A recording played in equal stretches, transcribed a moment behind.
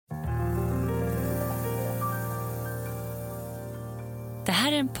Det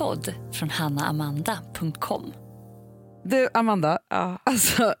här är en podd från hannaamanda.com. Du, Amanda,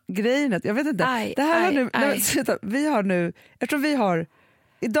 alltså grejen är, jag vet inte, vi har nu, eftersom vi har,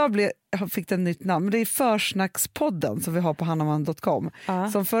 fick det ett nytt namn, men det är Försnackspodden som vi har på hannaamanda.com,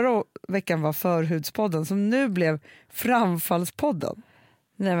 som förra veckan var Förhudspodden, som nu blev Framfallspodden.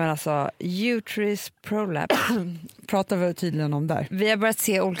 Nej men alltså, uterus prolapse pratar vi tydligen om där. Vi har börjat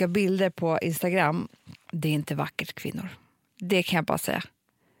se olika bilder på Instagram. Det är inte vackert, kvinnor. Det kan jag bara säga.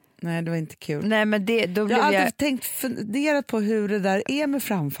 Nej, det var inte kul. Nej, men då jag har alltid funderat på hur det där är med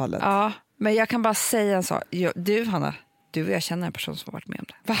framfallet. Ja, men jag kan bara säga en sak. Du, Hanna, du och jag känner en person som har varit med om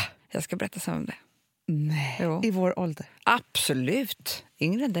det. Va? Jag ska berätta sen om det. Nej, i vår ålder? Absolut,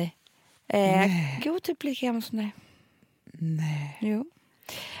 yngre än dig. Gå typ lika gammal som dig. Nej. Jo.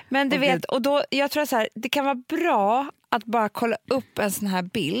 Men du vet, och då, jag tror så här, det kan vara bra att bara kolla upp en sån här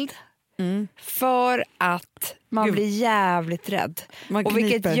bild. För att man blir jävligt rädd. Och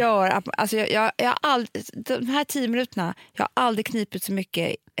vilket gör att alltså jag de här 10 minuterna, jag har aldrig knipit så mycket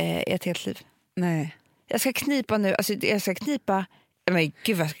i ett helt liv. Nej. Jag ska knipa nu, alltså jag ska knipa. Men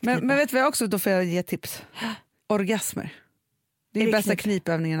gud vad jag ska knipa. Men vet du vad jag också, då får jag ge tips. Orgasmer. Det är bästa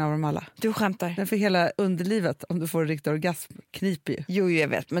knipövningen av dem alla. Du skämtar. Den för hela underlivet, om du får en riktig orgasm, kniper ju. Jo, jag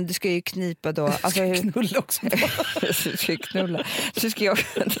vet, men du ska ju knipa då. Alltså, ska knulla också. Du ska knulla. Det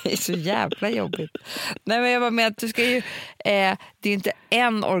är så jävla jobbigt. Nej, men jag bara med att du ska ju, det är inte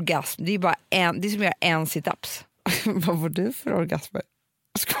en orgasm, det är bara en, det är som att göra en sit-ups. Vad var du för orgasmer?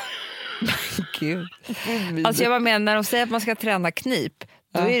 Gud. Alltså jag bara med, när de säger att man ska träna knip,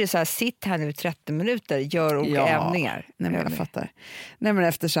 då är det så här, sitt här nu i 30 minuter, gör olika övningar. Nej, men jag fattar. Nej, men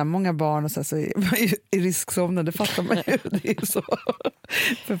efter så här många barn och så är man ju i riskzonen, det fattar man ju. Det är ju så.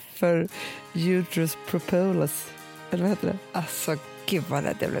 för uterus prolapse, eller vad heter det? Alltså, gud vad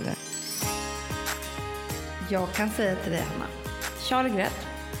rädd jag blev nu. Jag kan säga till dig, Hanna. Charlie grät.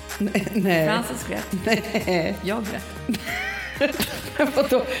 Nej. Frances grät. Nej. Jag grät.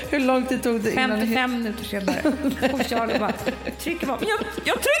 Hur lång tid tog det innan 55 minuter senare. Och Charlie bara trycker på.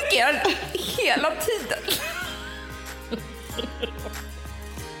 Jag trycker hela tiden.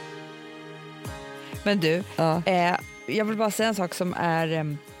 Men du, jag vill bara säga en sak som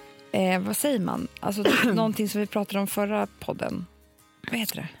är, vad säger man? Alltså någonting som vi pratade om förra podden. Vad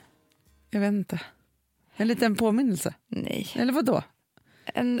heter det? Jag vet inte. En liten påminnelse? Nej. Eller vad då?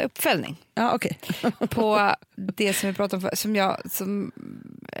 En uppföljning. Ja, okej. På det som vi pratade om, som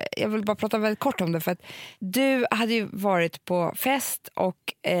jag vill bara prata väldigt kort om det, för att du hade ju varit på fest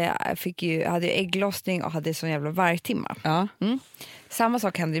och hade ju ägglossning och hade sån jävla värktimma. Ja. Samma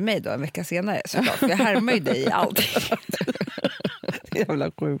sak hände ju mig då en vecka senare, såklart. För jag härmar ju dig i allt. Det är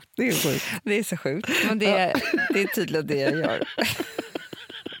jävla sjukt. Det är sjukt. Det är så sjukt. Men det är tydligen det jag gör.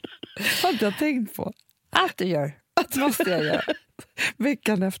 Har inte jag tänkt på. Allt du gör måste jag göra.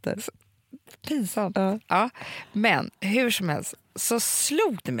 Veckan efter. Pinsamt. Ja. Men hur som helst så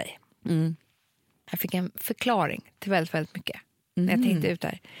slog det mig. Jag fick en förklaring till väldigt, väldigt mycket. När jag tänkte ut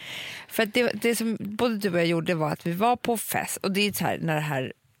där. För att det som både du och jag gjorde var att vi var på fest. Och det är så här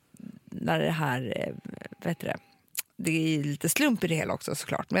när det här vet du det är lite slump i det hela också,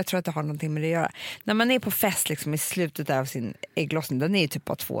 såklart. Men jag tror att det har någonting med det att göra. När man är på fest liksom i slutet av sin ägglossning, den är ju typ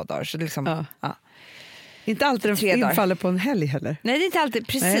på 2 dagar. Så liksom, Inte alltid den infaller på en helg heller. Nej, det är inte alltid,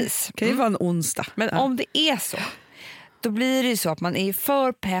 precis. Det kan ju vara en onsdag. Men om det är så, då blir det ju så att man är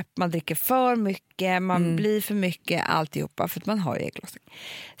för pepp, man dricker för mycket, man blir för mycket alltihopa för att man har ägglossning.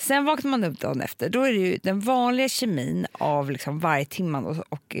 Sen vaknar man upp dagen efter, då är det ju den vanliga kemin av liksom varje timman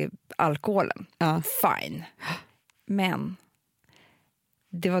och alkoholen. Fine. Men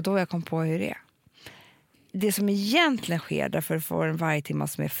det var då jag kom på hur det är. Det som egentligen sker därför att få en varje timma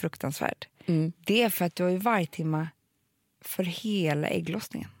som är fruktansvärd, det är för att du har ju varje timma för hela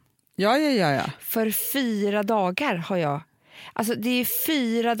ägglossningen. Ja. För 4 dagar har jag. Alltså det är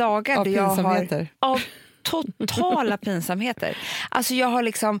 4 dagar av där jag pinsamheter. Av totala pinsamheter. Alltså jag har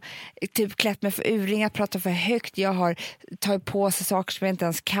liksom typ klätt mig för urringat, pratat för högt. Jag har tagit på sig saker som jag inte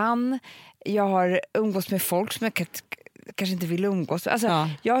ens kan. Jag har umgås med folk som jag kanske inte vill umgås. Alltså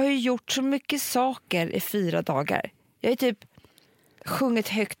jag har ju gjort så mycket saker i 4 dagar. Jag har typ sjungit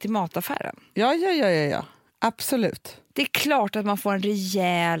högt i mataffären. Ja. Absolut. Det är klart att man får en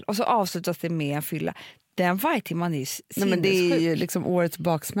rejäl, och så avslutas det med en fylla. Den varje timman är sinnessjuk. Nej, men det är ju liksom årets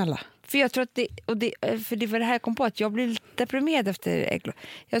baksmälla. För jag tror att för det var det här jag kom på, att jag blir lite deprimerad efter ägglossning.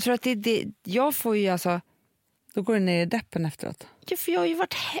 Jag tror att det jag får ju alltså. Då går du ner i deppen efteråt. Ja, för jag har ju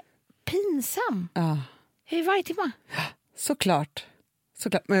varit pinsam. Ja. I varje timma. Såklart.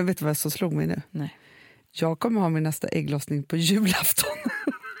 Men jag vet vad som slog mig nu. Nej. Jag kommer ha min nästa ägglossning på julafton.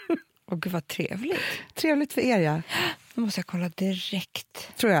 Åh gud vad trevligt. Trevligt för er, ja. Nu måste jag kolla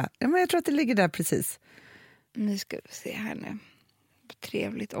direkt. Tror jag. Ja, men jag tror att det ligger där precis. Nu ska vi se här nu.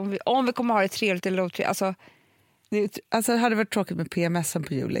 Trevligt. Om vi kommer ha det trevligt eller otrevligt. Alltså det hade varit tråkigt med PMSen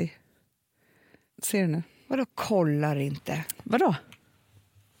på juli. Ser du nu? Vadå kollar inte? Vadå?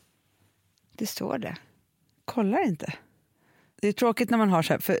 Det står det. Kollar inte. Det är tråkigt när man har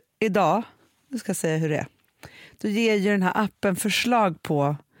så här. För idag, nu ska jag säga hur det är. Då ger ju den här appen förslag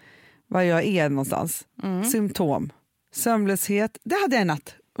på vad jag är någonstans. Symptom. Sömnlöshet. Det hade jag i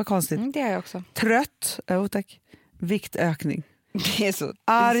natt. Vad konstigt. Det har jag också. Trött. Tack. Viktökning. Det är så,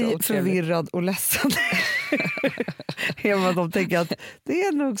 arg, det är så förvirrad och ledsen. De tänker att det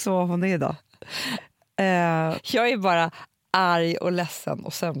är nog så hon är idag. Jag är bara arg och ledsen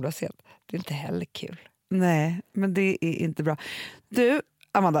och sömnlöshet. Det är inte heller kul. Nej, men det är inte bra. Du,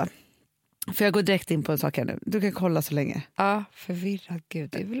 Amanda, för jag går direkt in på en sak här nu. Du kan kolla så länge. Ja, förvirrad. Gud,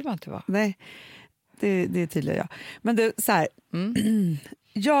 det vill man inte vara. Nej, det är tydligt, ja. Men du, så här.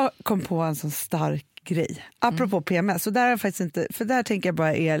 Jag kom på en sån stark grej. Apropå PMS, så där är faktiskt inte, för där tänker jag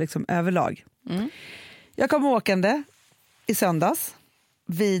bara är liksom överlag. Jag kom åkande i söndags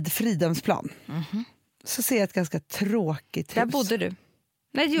vid Fridhemsplan. Så ser jag ett ganska tråkigt hus. Där bodde du.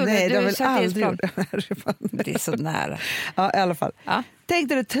 Nej, det har väl aldrig gjort. Det är så nära. Ja, i alla fall. Ja. Tänk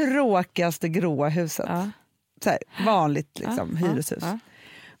dig det tråkigaste gråa huset. Ja. Så här, vanligt liksom, hyreshus. Ja.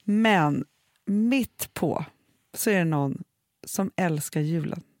 Men mitt på så är det någon som älskar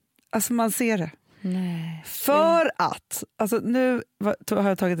julen. Alltså man ser det. Nej. För att, alltså nu har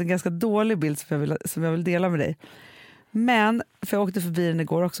jag tagit en ganska dålig bild som jag vill dela med dig. Men, för jag åkte förbi den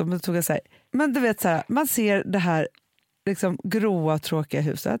igår också, men då tog jag så här, men du vet så här, man ser det här liksom gråa tråkiga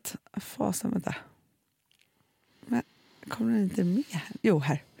huset. Fasen, vänta. Men kommer den inte med här? Jo,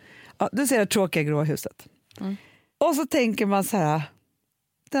 här. Ja, du ser det tråkiga gråa huset. Och så tänker man så här,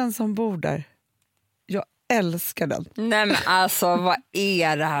 den som bor där, jag älskar den. Nej men alltså, vad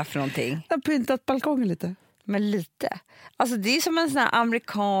är det här för någonting? Jag har pyntat balkongen lite. Men lite. Alltså det är som en sån här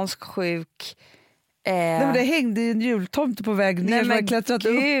amerikansk sjuk... Nej, men det hängde ju en jultomte på väg ner. Nej, som klättrat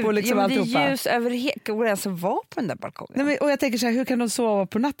upp och liksom alltihopa. Det är ljus över går det som var på den där balkongen. Nej, men, och jag tänker så här, hur kan de sova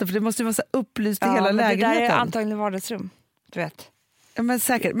på natten? För det måste ju vara så upplyst i hela lägenheten. Det där är antagligen vardagsrum, du vet. Ja, men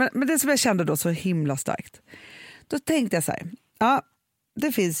säkert. Men det som jag kände då så himla starkt. Då tänkte jag så här, ja,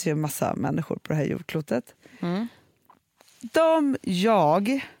 det finns ju en massa människor på det här jordklotet. De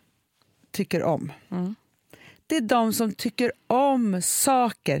jag tycker om. Det är de som tycker om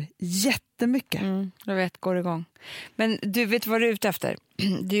saker jättemycket. Jag vet, går igång. Men du vet vad du är ute efter?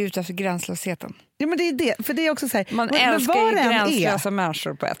 Du är ute efter gränslösheten. Ja, men det är det. För det är också så här, man älskar ju gränslösa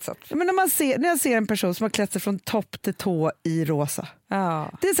människor på ett sätt. Ja, men när jag ser en person som har klätt sig från topp till tå i rosa.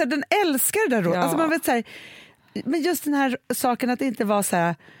 Ja. Det är så här, den älskar det där rosa. Ja. Alltså man vet så här, men just den här saken att inte vara så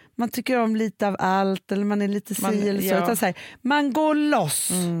här, man tycker om lite av allt eller man är lite si eller så. Utan så här, man går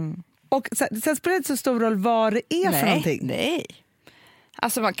loss. Och sen spelar det inte så stor roll vad det är för någonting. Nej.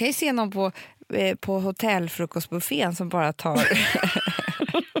 Alltså man kan ju se någon på hotellfrukostbuffén som bara tar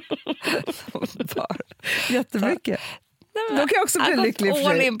jättemycket. Då kan jag också bli lycklig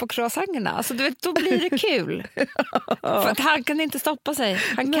för all in på croissangerna. Alltså, du vet, då blir det kul. För att han kan inte stoppa sig.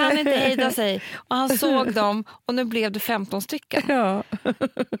 Han kan inte hejda sig. Och han såg dem och nu blev det 15 stycken. Ja.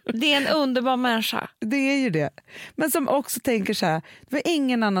 Det är en underbar människa. Det är ju det. Men som också tänker så här, det var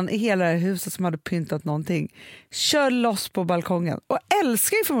ingen annan i hela det här huset som hade pyntat någonting. Kör loss på balkongen. Och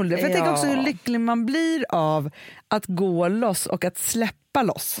älskar ju förmodligen. För jag tänker också hur lycklig man blir av att gå loss och att släppa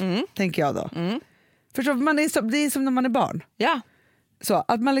loss. Tänker jag då. Förstår, det är som när man är barn. Ja. Så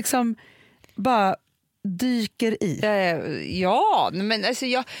att man liksom bara dyker i. Ja, men alltså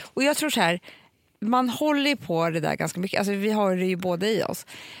jag tror så här, man håller på det där ganska mycket. Alltså vi har det ju både i oss.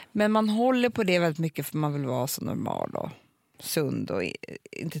 Men man håller på det väldigt mycket för man vill vara så normal och sund och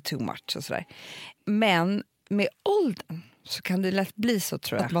inte too much och sådär. Men med åldern så kan det lätt bli så,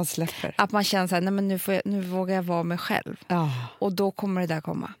 tror jag. Att man släpper. Att man känner så här, nej men nu vågar jag vara mig själv. Och då kommer det där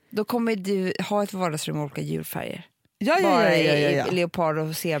komma. Då kommer du ha ett vardagsrum med olika djurfärger. Ja. Leopard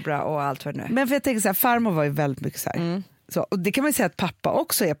och zebra och allt vad det nu är. Men för jag tänker så här, farmor var ju väldigt mycket så här. Så, och det kan man ju säga att pappa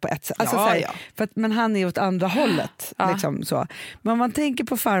också är på ett sätt. Alltså, men han är åt andra hållet. Liksom, så. Men om man tänker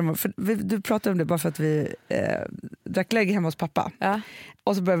på farmor, för du pratade om det bara för att vi drack lägg hemma hos pappa. Ja.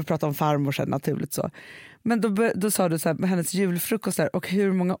 Och så började vi prata om farmor sen, naturligt så. Men då sa du så här, med hennes julfrukostar och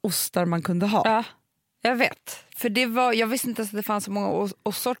hur många ostar man kunde ha. Ja, jag vet. För jag visste inte att det fanns så många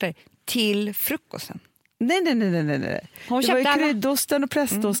ostsorter till frukosten. Nej. Hon det var ju kryddosten och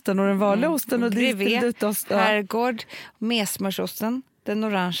prästosten och den vanliga osten och disteldutost. Herrgård, mesmörsosten, den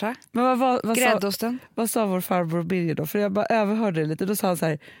orangea, gräddosten. Vad sa vår farbror Birger då? För jag bara överhörde det lite. Då sa han så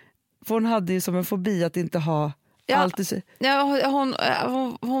här, för hon hade ju som en fobi att inte ha alltid...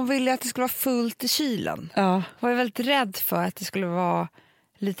 Hon ville att det skulle vara fullt i kylen. Ja. Hon var väldigt rädd för att det skulle vara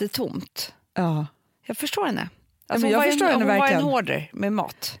lite tomt. Ja. Jag förstår henne. Alltså, hon var en hoarder med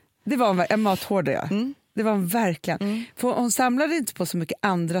mat. Det var en mathoarder, ja. Mm. Det var hon verkligen. För hon samlade inte på så mycket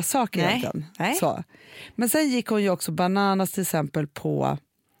andra saker egentligen. Nej. Så. Men sen gick hon ju också bananas till exempel på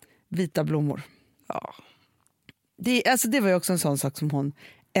vita blommor. Ja. Det var ju också en sån sak som hon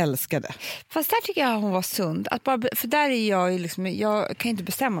älskade. Fast där tycker jag hon var sund. För där är jag ju liksom, jag kan inte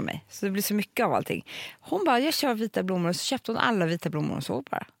bestämma mig. Så det blir så mycket av allting. Hon bara, jag kör vita blommor, och så köpte hon alla vita blommor och så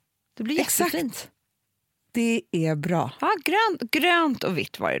bara. Det blir jättefint. Det är bra. Ja, grönt och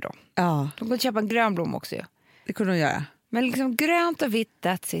vitt var det då. Ja. De kunde köpa en grön blom också ju. Det kunde hon göra. Men liksom grönt och vitt,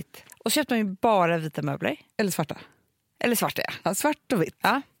 that's it. Och så köpte de ju bara vita möbler. Eller svarta. Eller svarta, ja. Ja, svart och vitt.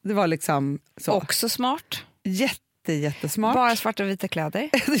 Ja. Det var liksom så. Också smart. Jättesmart. Bara svarta och vita kläder.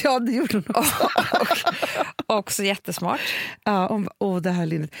 Ja, det gjorde hon också. Också jättesmart. Ja, det här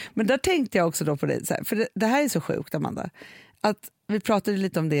linnet. Men där tänkte jag också då på det. Så här, för det här är så sjukt, Amanda. Att vi pratade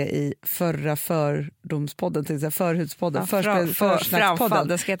lite om det i förra fördomspodden, till exempel förhudspodden,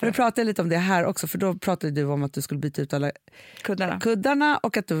 försnackspodden. Vi pratade lite om det här också, för då pratade du om att du skulle byta ut alla kuddarna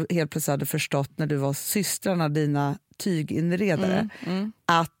och att du helt plötsligt hade förstått när du var systrarna, dina tyginredare,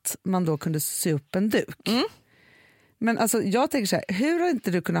 att man då kunde sy upp en duk. Men alltså, jag tänker så här, hur har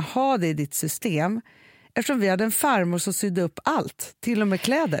inte du kunnat ha det i ditt system, eftersom vi hade en farmor som sydde upp allt, till och med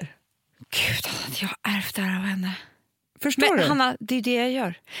kläder? Gud, jag har ärvt det här av henne. Förstår du? Hanna, det är det jag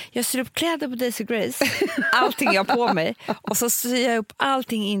gör. Jag syr upp kläder på Daisy Grace, allting jag har på mig, och så syr jag upp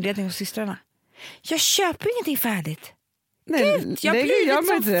allting i inredning hos systrarna. Jag köper ingenting färdigt. Nej, Gud, jag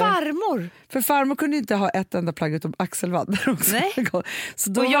blir som farmor. För farmor kunde inte ha ett enda plagg utom axelvaddar också. Nej. Så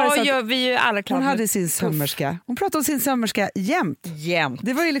då och vi ju alla hon hade sin sömmerska. Hon pratade om sin sömmerska jämt.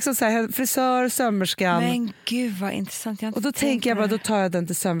 Det var ju liksom så här, frisör, sömmerskan. Men gud vad intressant. Och då tänker jag bara, då tar jag den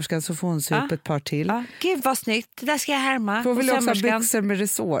till sömmerskan, så får hon sy upp ett par till. Ja. Gud vad snyggt, det där ska jag härma. Får vi också ha byxor med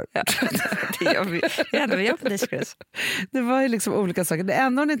resår. Ja. Det gör vi. Det gör på Discreet. Det var ju liksom olika saker. Det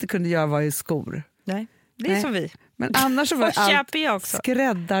enda hon inte kunde göra var ju skor. Nej, det är som vi. Men annars så var allt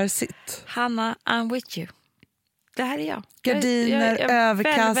skräddarsytt. Hanna, I'm with you. Det här är jag. Gardiner, jag är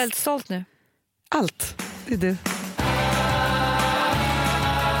överkast. väldigt stolt nu. Allt, det är du.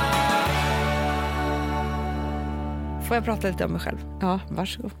 Får jag prata lite om mig själv? Ja,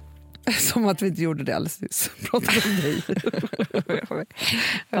 varsågod. Som att vi inte gjorde det alldeles nyss. Pratade om dig.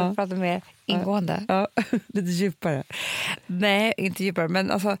 Jag pratar mer ingående. Ja, lite djupare. Nej, inte djupare.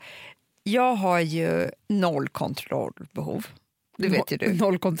 Men alltså, jag har ju 0 kontrollbehov. Det vet ju du.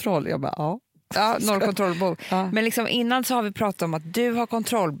 0 kontroll, jag bara Ja, 0 kontrollbehov. Ja. Men liksom innan så har vi pratat om att du har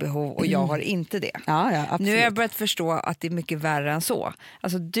kontrollbehov och jag har inte det. Ja, absolut. Nu har jag börjat förstå att det är mycket värre än så.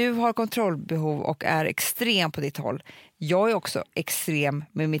 Alltså du har kontrollbehov och är extrem på ditt håll. Jag är också extrem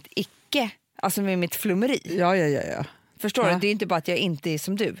med mitt alltså med mitt flummeri. Ja. Förstår du? Det är inte bara att jag inte är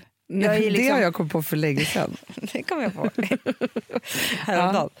som du. Jag är liksom... Det har jag kommit på för länge sedan. Det kom jag på.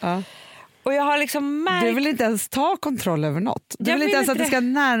 Häromdagen. Ja. Och jag har liksom märkt... Du vill inte ens ta kontroll över något. Du vill inte ens att det ska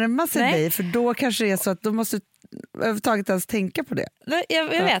närma sig dig, för då kanske det är så att du måste överhuvudtaget ens tänka på det. Jag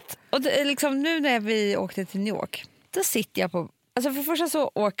vet. Och det, liksom, nu när vi åkte till New York, då sitter jag på... Alltså för första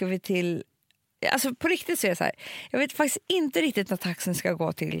så åker vi till... Alltså på riktigt så är det så här. Jag vet faktiskt inte riktigt när taxin ska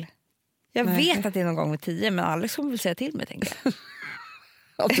gå till. Jag vet att det är någon gång med 10, men Alex kommer väl säga till mig, tänker jag.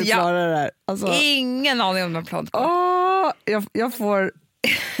 Att du klarar det här. Alltså... Ingen aning om när planet går.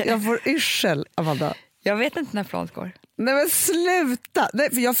 Jag får yrsel, Amanda. Jag vet inte när planet går. Nej men sluta! Nej,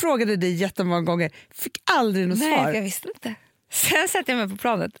 för jag frågade dig jättemånga gånger. Fick aldrig något svar. Nej, jag visste inte. Sen sätter jag mig på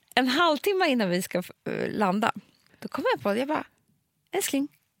planet. En halvtimme innan vi ska landa. Då kommer jag på det. Jag bara, älskling,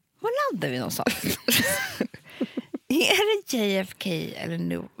 var landar vi någonstans? Är det JFK eller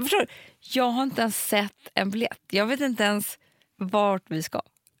nu? Förstår du? Jag har inte ens sett en biljett. Jag vet inte ens vart vi ska.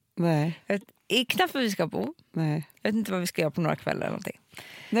 Nej. Jag vet knappt var vi ska bo. Nej. Jag vet inte vad vi ska göra på några kvällar eller någonting.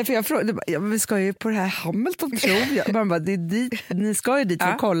 Nej, för jag frågade, vi ska ju på det här Hamilton, tror jag. Man bara, det är dit, ni ska ju dit för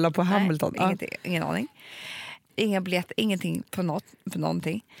att kolla på Hamilton. Nej, ingen aning. Inga biljetter, ingenting på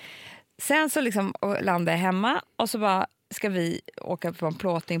någonting. Sen så liksom landade jag hemma och så bara ska vi åka på en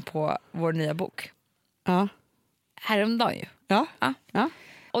plåtning på vår nya bok. Ja. Häromdagen ju. Ja.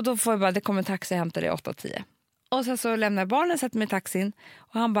 Och då får jag bara, det kommer en taxi och hämtar det 8:10. Och sen så lämnar jag barnen, sätter mig i taxin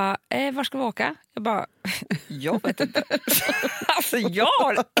och han bara, var ska vi åka? Jag bara, jag vet inte. Alltså jag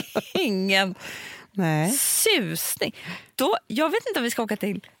har ingen susning. Jag vet inte om vi ska åka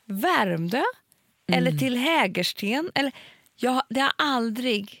till Värmdö eller till Hägersten. Eller, det har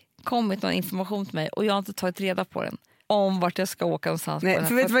aldrig kommit någon information till mig och jag har inte tagit reda på den. Om vart jag ska åka någonstans. Nej,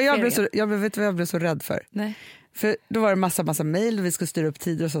 för vet du vad jag blev så rädd för? Nej. För då var det massa mejl och vi skulle styra upp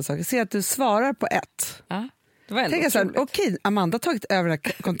tider och så saker. Se att du svarar på ett. Ja, det var ändå tänkte jag okej, Amanda har tagit över den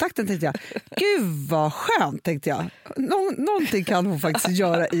här kontakten, tänkte jag. Gud vad skönt, tänkte jag. Någonting kan hon faktiskt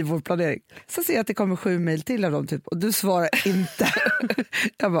göra i vår planering. Så ser jag att det kommer 7 mejl till av dem typ, och du svarar inte.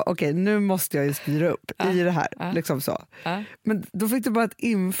 Jag bara okej, nu måste jag ju styra upp i det här. Liksom så. Men då fick du bara ett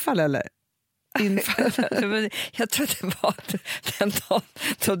infall, eller? Jag tror att det var den dagen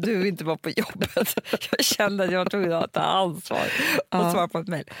då du inte var på jobbet. Jag kände att jag var tvungen att ta ansvar och svara på ett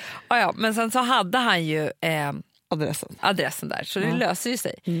mejl. Ja, men sen så hade han ju adressen där, så det löser ju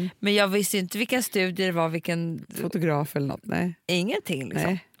sig. Men jag visste inte vilken studie det var, vilken fotograf eller något. Nej. Ingenting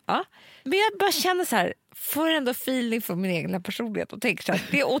liksom. Ja. Men jag bara känner så här, får ändå feeling för min egen personlighet och tänker så här,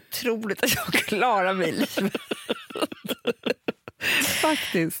 det är otroligt att jag klarar mig i livet.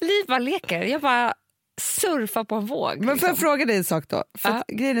 Faktiskt. Liv bara leker. Jag bara surfar på en våg. Men får jag fråga dig en sak då? För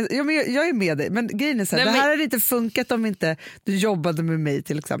grejen är, men jag är med dig, men grejen är så här, det här hade inte funkat om inte du jobbade med mig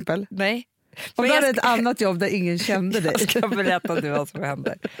till exempel. Nej. Om du hade ett annat jobb där ingen kände dig. Jag ska berätta nu vad som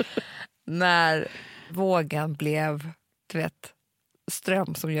hände. När vågen blev, du vet,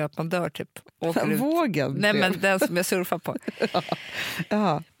 ström som gör att man dör typ. Vågen? Nej, men den som jag surfar på.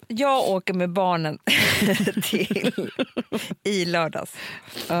 Ja. Jag åker med barnen i lördags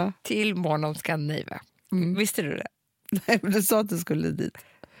till Morgon om Scandinavia. Visste du det? Nej, men du sa att du skulle dit.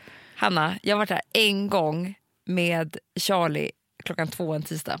 Hanna, jag har varit här en gång med Charlie 2:00 en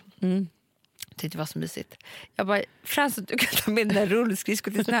tisdag. Tyckte det var så mysigt. Jag bara, Frans, du kan ta med den där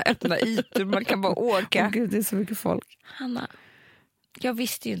rullskridskor till såna här öppna ytor. Man kan bara åka. Gud, det är så mycket folk. Hanna, jag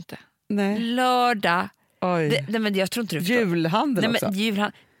visste ju inte. Nej. Lördag. Nej, men jag tror inte du förstår. Julhandel också. Men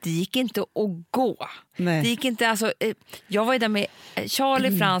julhandel. Det gick inte att gå. Nej. Det gick inte, alltså, jag var ju där med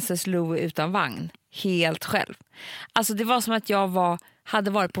Charlie, Frances, Louie utan vagn. Helt själv. Alltså det var som att jag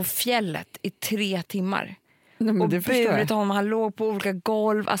hade varit på fjället i 3 timmar. Nej, och burit honom, han låg på olika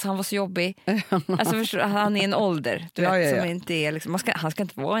golv, alltså han var så jobbig. Alltså förstår, han är en ålder, du vet, som inte är liksom, han ska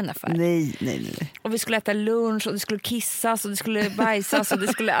inte vara i en affär. Nej. Och vi skulle äta lunch och det skulle kissas och det skulle bajsas och det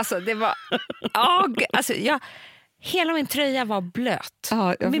skulle, alltså det var alltså hela min tröja var blöt.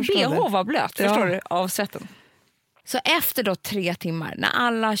 Min BH var blöt, förstår du, av svetten. Så efter då 3 timmar, när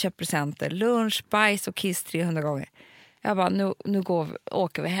alla har köpt presenter, lunch, bajs och kiss 300 gånger. Jag bara, nu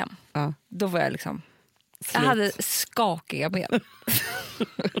åker vi hem. Då var jag liksom, jag hade skakiga ben.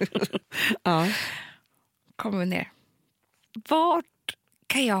 Kommer ner. Vart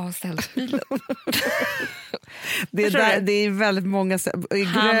kan jag ha ställt bilen? Det är väldigt många,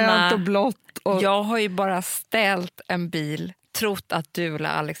 grönt och blått. Och... Jag har ju bara ställt en bil, trott att du eller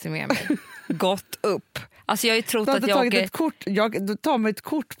Alex är med mig. Gått upp. Alltså jag har ju trott att jag tagit ett kort. Du tar mig ett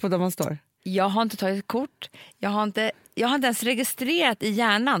kort på där man står. Jag har inte tagit ett kort. Jag har inte ens registrerat i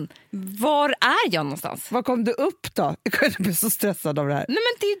hjärnan. Var är jag någonstans? Var kom du upp då? Jag kan inte bli så stressad av det här. Nej,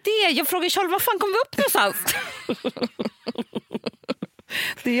 men det är det. Jag frågar Charlie, var fan kom vi upp någonstans?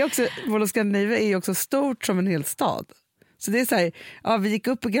 Det är också, Morgon om Scandinavia är ju också stort som en hel stad. Så det är så här, vi gick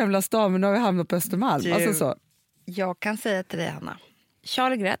upp på Gamla stan men nu har vi hamnat på Östermalm. Alltså så. Jag kan säga till dig, Hanna.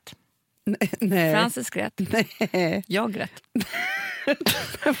 Charlie grät. Nej. Frances grät. Nej. Jag grät.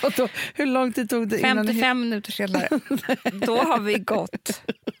 Hur lång tid tog det 55 minuter senare. Då har vi gått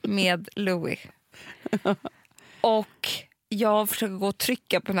med Louis. Och jag försöker gå och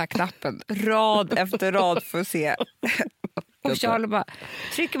trycka på den här knappen rad efter rad för att se. Och Charlie bara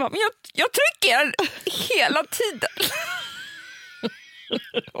trycker bara, men jag trycker hela tiden.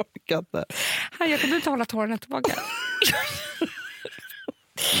 Jag kommer inte hålla tårarna tillbaka.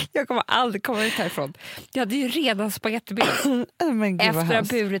 Jag kommer aldrig komma ut härifrån. Jag hade ju redan spagettiben efter att ha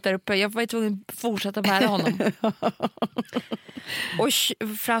burit där uppe. Jag var ju tvungen att fortsätta bära honom. Och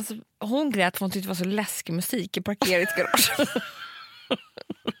Frans, hon grät för hon tyckte det var så läskig musik i parkeringsgarage.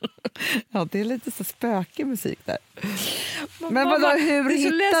 Ja, det är lite så spökig musik där. Men vadå, hur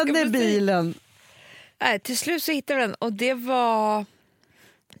hittade ni bilen? Nej, till slut så hittade vi den och det är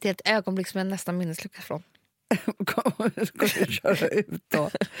ett ögonblick som jag nästan minneslyckas från. Ska du köra ut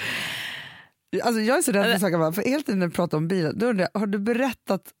då? Alltså jag är så rädd för saker, för helt när du pratar om bilen, då undrar jag, har du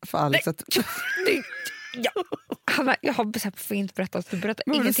berättat för Alex att... Ja. Hanna, jag har bestämt för att inte berätta att du berättar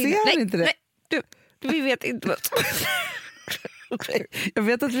men ingenting. Nej, inte det. Nej, vi vet inte vad. Okay. Jag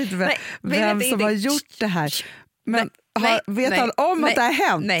vet att vi inte vet vem som har gjort det här. Men vet han om att det har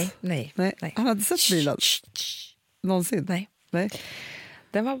hänt? Nej. Han hade sett bilen? Någonsin? Nej.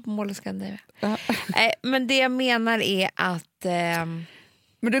 Den var på Morgon om Scandinavia. Men det jag menar är att...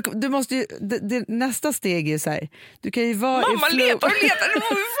 Men du måste ju... nästa steg är så här... Du kan ju vara mamma letar, nu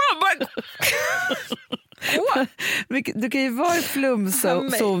får vi fan bara... Du kan ju vara i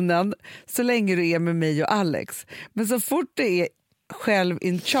flumzonen så länge du är med mig och Alex. Men så fort det är själv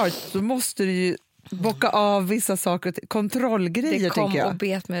in charge så måste du ju bocka av vissa saker, kontrollgrejer tycker jag. Det kom och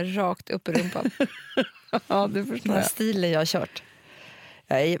bet mig rakt upp i rumpan. Ja, det förstår jag. Stilen jag har kört.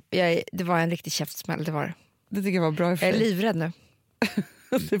 Det var en riktig käftsmäll, det var. Det tycker jag var bra. Jag är livrädd nu.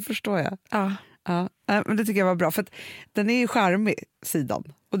 Det förstår jag. Ja. Ja, men det tycker jag var bra för att den är ju charmig sidan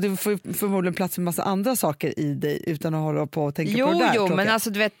och du får förmodligen plats med massa andra saker i dig utan att hålla på och tänka på det där. Jo, men alltså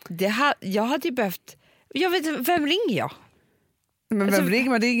du vet, jag hade ju behövt, jag vet, vem ringer jag? Men vem ringer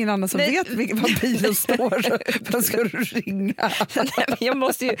man? Det är ingen annan som vet var bilen står. Vem ska du ringa? Jag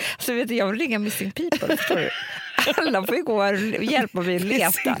måste ju, alltså vet du, jag vill ringa Missing People, förstår du? Alla får ju gå och hjälpa mig att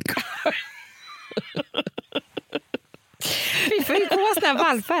leta. Vi får ju gå sån här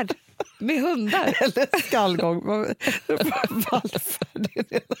vallfärd med hundar. Eller skallgång.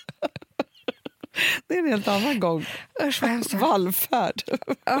 Det är en helt annan gång. Vallfärd.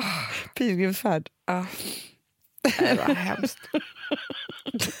 Pilgrimsfärd. Det var hemskt.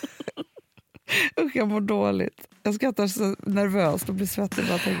 Usch, jag mår dåligt. Jag skrattar så nervöst och blir svettig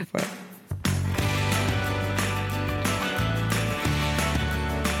bara tänker på det.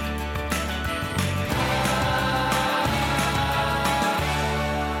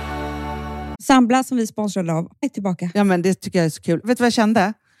 Sambla som vi sponsrade av är tillbaka. Ja, men det tycker jag är så kul. Vet du vad jag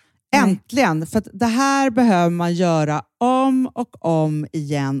kände? Äntligen! För att det här behöver man göra om och om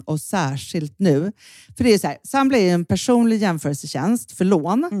igen och särskilt nu. För det är så här, Sambla är en personlig jämförelsetjänst för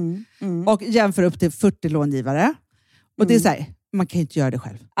lån och jämför upp till 40 långivare. Och det är så här, man kan ju inte göra det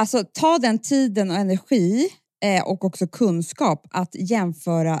själv. Alltså ta den tiden och energi och också kunskap att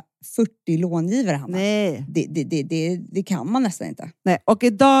jämföra 40 långivare, Hanna. Nej. Det kan man nästan inte. Nej. Och i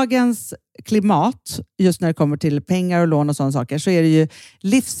dagens klimat, just när det kommer till pengar och lån och sådana saker, så är det ju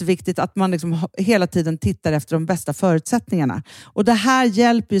livsviktigt att man liksom hela tiden tittar efter de bästa förutsättningarna. Och det här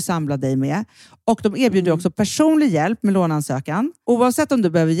hjälper ju Sambla dig med. Och de erbjuder också personlig hjälp med låneansökan. Oavsett om du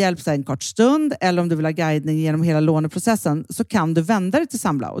behöver hjälp en kort stund eller om du vill ha guidning genom hela låneprocessen så kan du vända dig till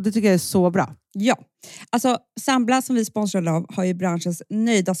Sambla. Och det tycker jag är så bra. Ja, alltså Sambla som vi sponsrade av har ju branschens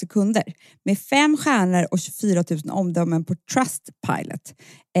nöjdaste kunder med 5 stjärnor och 24 000 omdömen på Trustpilot.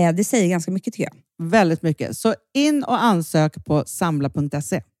 Det säger ganska mycket tycker jag. Väldigt mycket. Så in och ansök på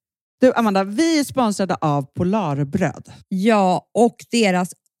sambla.se. Du Amanda, vi är sponsrade av Polarbröd. Ja, och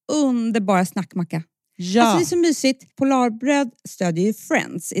deras underbara snackmacka. Ja. Alltså det är så mysigt. Polarbröd stödjer ju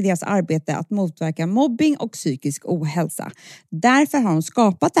Friends i deras arbete att motverka mobbing och psykisk ohälsa. Därför har de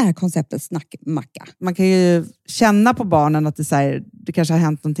skapat det här konceptet snackmacka. Man kan ju känna på barnen att det, så här, det kanske har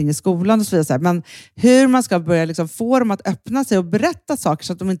hänt någonting i skolan och så vidare. Så här. Men hur man ska börja liksom få dem att öppna sig och berätta saker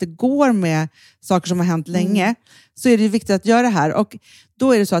så att de inte går med saker som har hänt länge. Så är det ju viktigt att göra det här. Och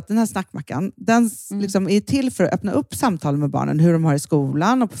då är det så att den här snackmackan, den liksom är till för att öppna upp samtal med barnen. Hur de har i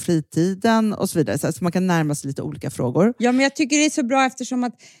skolan och på fritiden och så vidare. Så man kan närma sig lite olika frågor. Ja, men jag tycker det är så bra eftersom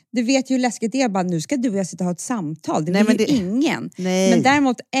att du vet ju hur läskigt det är. Bara, nu ska du och jag sitta och ha ett samtal. Det vill ju ingen. Nej. Men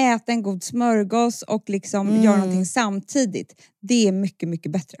däremot äta en god smörgås och liksom göra någonting samtidigt. Det är mycket,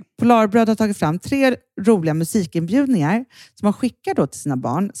 mycket bättre. Polarbröd har tagit fram 3 roliga musikinbjudningar som man skickar då till sina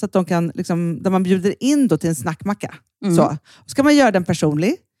barn. Så att de kan, liksom, där man bjuder in då till en snackmacka. Så ska man göra den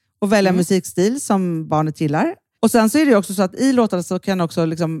personlig och välja musikstil som barnet gillar. Och sen så är det också så att i låtarna så kan också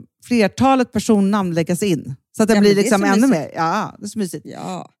liksom flertalet personnamn läggas in. Så att det blir liksom ännu mer. Ja, det är så mysigt.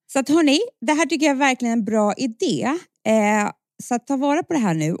 Ja. Så att hörni, det här tycker jag är verkligen en bra idé. Så att ta vara på det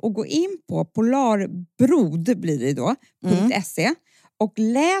här nu och gå in på polarbrod blir det då, .se och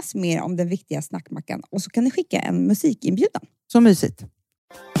läs mer om den viktiga snackmackan. Och så kan ni skicka en musikinbjudan. Så mysigt.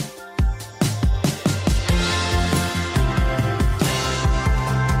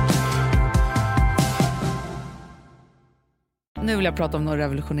 Nu vill jag prata om något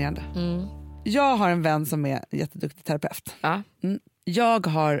revolutionerande. Jag har en vän som är jätteduktig terapeut. Ja. Jag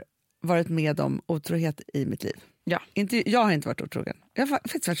har varit med om otrohet i mitt liv. Ja. Jag har inte varit otrogen. Jag har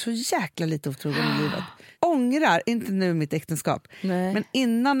faktiskt varit så jäkla lite otrogen i livet. Ångrar, inte nu mitt äktenskap. Nej. Men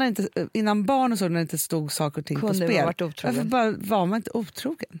innan barn och så, när det inte stod saker och ting på spel. Varför bara var man inte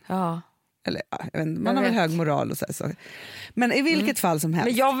otrogen? Ja. Eller, jag vet inte, man har väl hög moral och så. Men i vilket fall som helst.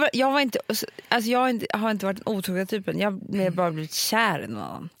 Men jag var inte, alltså har inte varit en otrogen typen. Jag har bara blivit kär i någon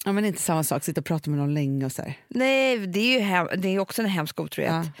annan. Ja, men inte samma sak, sitta och prata med någon länge och så här. Nej, det är ju det är också en hemsk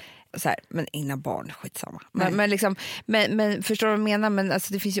otrohet. Ja. Så här, men innan barn, skitsamma. Men förstår du vad jag menar? Men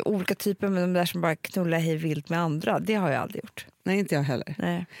alltså, det finns ju olika typer, men de där som bara knullar hej vilt med andra, det har jag aldrig gjort. Nej, inte jag heller.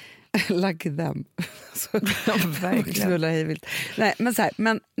 Nej. Lucky them. Verkligen. Nej, men så här,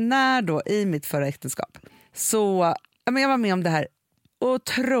 men när då i mitt förra äktenskap så jag var med om det här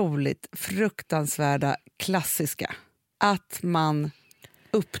otroligt fruktansvärda klassiska att man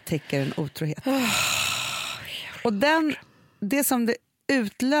upptäcker en otrohet. Och det som det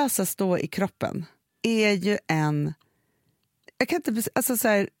utlösas då i kroppen är ju jag kan inte, alltså så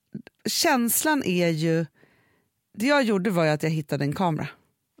här, känslan är ju, det jag gjorde var ju att jag hittade en kamera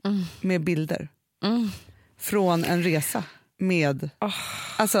med bilder från en resa med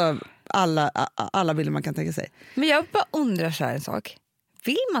alltså alla bilder man kan tänka sig. Men jag bara undrar så här en sak.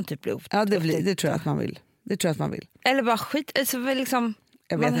 Vill man typ bli upptäckt? Ja, det tror jag att man vill. Det tror jag att man vill. Eller bara skit, alltså liksom,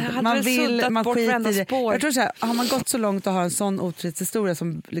 jag vet inte. Man vill, man skiter i det. Spår. Jag tror så här, har man gått så långt och har en sån otrohetshistoria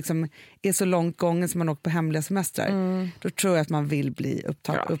som liksom är så långt gången som man åker på hemliga semestrar, då tror jag att man vill bli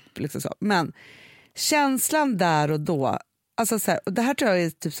upptagen. Liksom så. Men känslan där och då, alltså så här, och det här tror jag är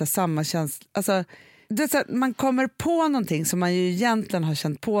typ så här samma känsla, alltså, det är så här, man kommer på någonting som man ju egentligen har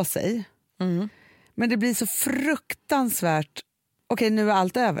känt på sig, men det blir så fruktansvärt. Okej, nu är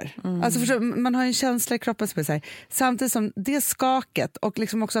allt över. Alltså man har en känsla i kroppen som är så här, samtidigt som det skaket och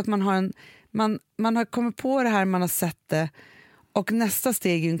liksom också att man har kommit på det här, man har sett det, och nästa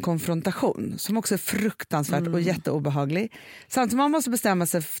steg är en konfrontation som också är fruktansvärt och jätteobehaglig. Samtidigt man måste bestämma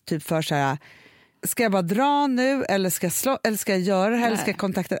sig typ för så här, ska jag bara dra nu eller ska jag slå, eller ska jag göra det här, eller ska jag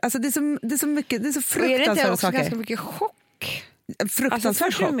kontakta? Alltså det är så mycket, det är så fruktansvärda saker. Och är det inte också ganska mycket chock? Fruktansvärd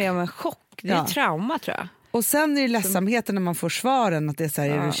alltså, chock. Med om en chock, det är trauma tror jag. Och sen är det ledsamheten när man får svaren, att det är så här,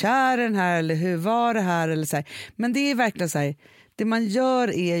 är du kär i den här, eller hur var det här, eller så här. Men det är verkligen så här, det man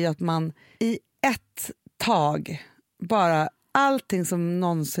gör är ju att man i ett tag bara allting som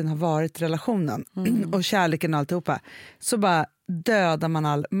någonsin har varit relationen och kärleken och alltihopa, så bara dödar man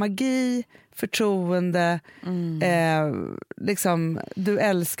all magi, förtroende, liksom, du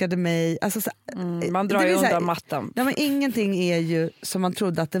älskade mig, alltså, man drar ju undan mattan. Ja, men ingenting är ju som man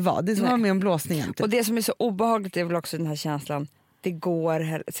trodde att det var. Det är som var med om blåsningen typ. Och det som är så obehagligt är väl också den här känslan, det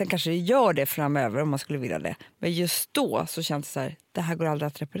går, sen kanske det gör det framöver om man skulle vilja det, men just då så känns det så här, det här går aldrig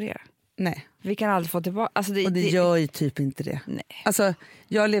att reparera. Nej. Vi kan aldrig få tillbaka. Alltså och det gör ju typ inte det. Nej. Alltså,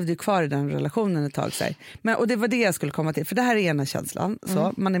 jag levde ju kvar i den relationen ett tag. Men, och det var det jag skulle komma till. För det här är ena känslan.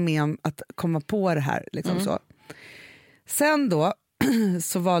 Så, man är med om att komma på det här. Liksom så. Sen då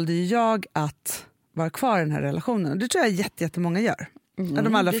så valde jag att vara kvar i den här relationen. Och det tror jag jättemånga gör.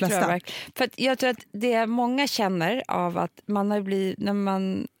 De allra flesta. För att jag tror att det många känner av att man har blivit, när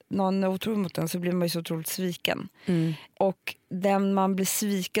någon är otrolig mot den så blir man ju så otroligt sviken. Och den man blir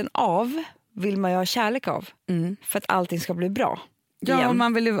sviken av vill man ju ha kärlek av. För att allting ska bli bra. Ja, igen. Och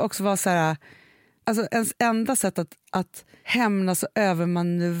man vill ju också vara så här, alltså ens enda sätt att hämnas och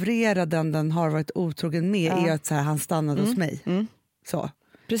övermanövrera den har varit otrogen med är att så här, han stannade hos mig. Så.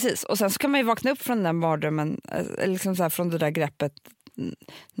 Precis, och sen så kan man ju vakna upp från den mardrömmen, liksom så här, från det där greppet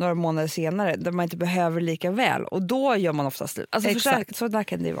några månader senare där man inte behöver lika väl, och då gör man ofta slut. Alltså så där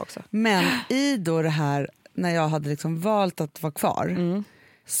kan det vara också. Men i då det här, när jag hade liksom valt att vara kvar,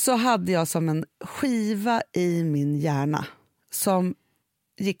 så hade jag som en skiva i min hjärna som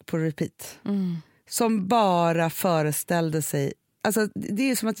gick på repeat. Som bara föreställde sig, alltså det är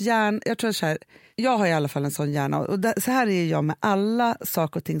ju som att jag tror så här, jag har i alla fall en sån hjärna, och så här är jag med alla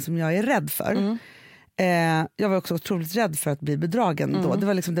saker och ting som jag är rädd för. Jag var också otroligt rädd för att bli bedragen då. Det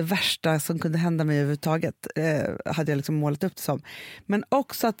var liksom det värsta som kunde hända mig överhuvudtaget, hade jag liksom målat upp det som. Men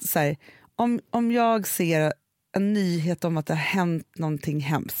också att så här, om jag ser en nyhet om att det har hänt någonting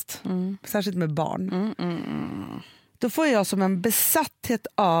hemskt, särskilt med barn, då får jag som en besatthet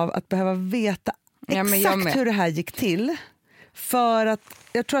av att behöva veta exakt hur det här gick till. För att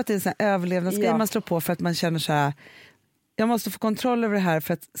jag tror att det är en sån här överlevnadsgrej man slår på, för att man känner så här, jag måste få kontroll över det här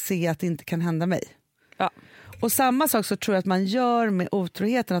för att se att det inte kan hända mig. Ja. Och samma sak så tror jag att man gör med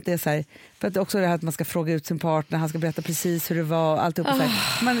otroheten, att det är så här, för att det också är det här att man ska fråga ut sin partner, han ska berätta precis hur det var, alltihop så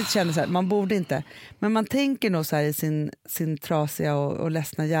här. Man känner så här, man borde inte, men man tänker nog så här i sin trasiga och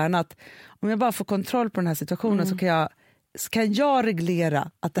ledsna hjärna, att om jag bara får kontroll på den här situationen så kan jag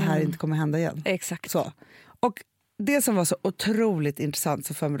reglera att det här inte kommer hända igen. Exakt. Så. Och det som var så otroligt intressant,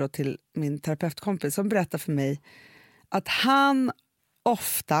 så för mig då till min terapeutkompis som berättar för mig att han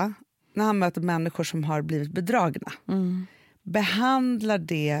ofta, när han möter människor som har blivit bedragna, behandlar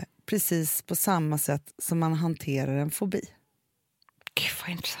det precis på samma sätt som man hanterar en fobi. Gud vad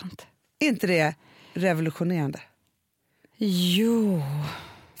intressant. Är inte det revolutionerande? Jo.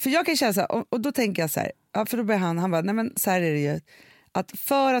 För jag kan känna så här, och då tänker jag så här, ja, för då börjar han bara, nej men så här är det ju, att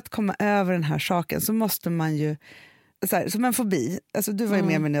för att komma över den här saken så måste man ju, så här, som en fobi, alltså du var ju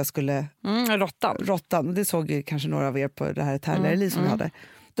med mig när jag skulle råttan, och det såg ju kanske några av er på det här ett härligare liv som jag hade.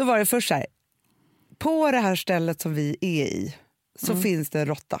 Då var det först så här, på det här stället som vi är i så finns det en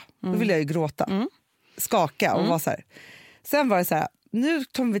råtta. Då vill jag ju gråta, skaka och vara så här. Sen var det så här, nu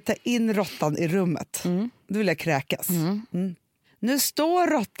kommer vi ta in råttan i rummet. Då vill jag kräkas. Nu står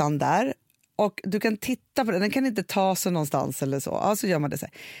råttan där och du kan titta på den. Den kan inte ta sig någonstans eller så. Ja, så gör man det så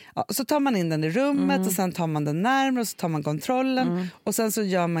här. Ja, så tar man in den i rummet och sen tar man den närmare och så tar man kontrollen. Och sen så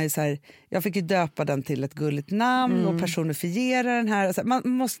gör man ju så här, jag fick ju döpa den till ett gulligt namn och personifiera den här. Alltså, man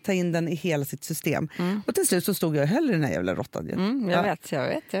måste ta in den i hela sitt system. Och till slut så stod jag höll i den här jävla råttan. Jag vet.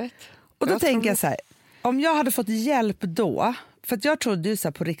 Och då tänker jag så här, om jag hade fått hjälp då, för att jag trodde ju så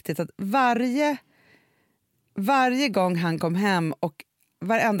här på riktigt att varje gång han kom hem och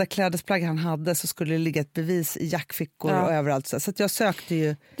varenda klädesplagg han hade så skulle det ligga ett bevis i jackfickor och överallt. Så att jag sökte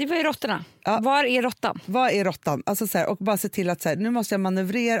ju... Det var ju råttorna. Ja. Var är råttan? Vad är råttan? Alltså så här, och bara se till att så här, nu måste jag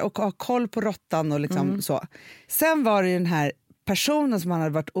manövrera och ha koll på råttan och liksom så. Sen var det ju den här personen som han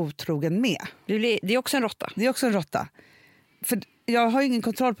hade varit otrogen med. Det är också en råtta. Det är också en råtta. För jag har ingen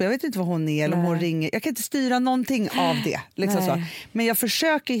kontroll på, jag vet inte vad hon är eller om hon ringer. Jag kan inte styra någonting av det. Liksom så. Men jag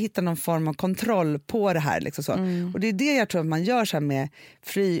försöker hitta någon form av kontroll på det här. Liksom så. Och det är det jag tror att man gör så här med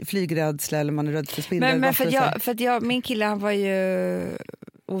flygrädsla eller man är rädd för spindlar. Men för att min kille han var ju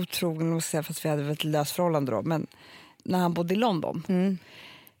otrogen, fast vi hade ett löst förhållande då. Men när han bodde i London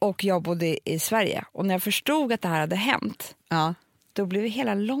och jag bodde i Sverige. Och när jag förstod att det här hade hänt, då blev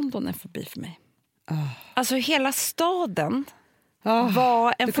hela London en fobi för mig. Alltså hela staden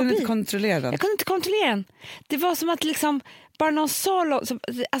var en fobi. Du kunde inte kontrollera den. Jag kunde inte kontrollera den. Det var som att liksom bara någon sa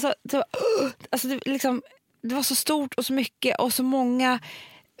det var så stort och så mycket och så många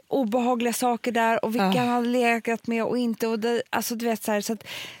obehagliga saker där och vilka han hade legat med och inte och det, alltså du vet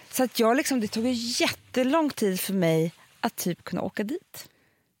så att jag liksom, det tog ju jättelång tid för mig att typ kunna åka dit.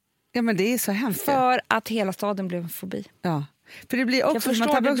 Ja, men det är så hemskt. För att hela staden blev en fobi. Ja. För det blir också, man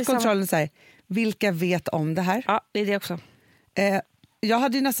tappar också kontrollen så här, vilka vet om det här? Ja, det är det också. Jag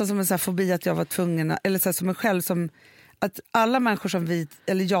hade ju nästan som en så här fobi att jag var tvungen, eller så här, som en själv, som att alla människor som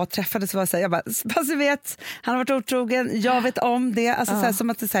jag träffade så var så här, jag bara, Basse vet, han har varit otrogen, jag vet om det. Alltså så här, som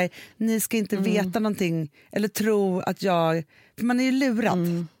att det säger, ni ska inte veta någonting eller tro att jag, för man är ju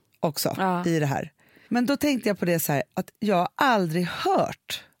lurad också i det här. Men då tänkte jag på det så här, att jag aldrig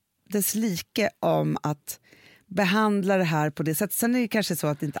hört dess like om att behandla det här på det sättet. Sen är det kanske så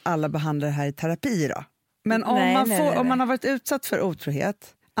att inte alla behandlar det här i terapi då. Men om man har varit utsatt för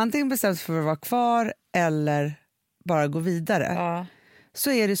otrohet, antingen bestämt sig för att vara kvar eller bara gå vidare,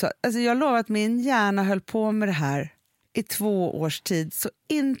 så är det så. Alltså jag lovar att min hjärna höll på med det här i 2 års tid så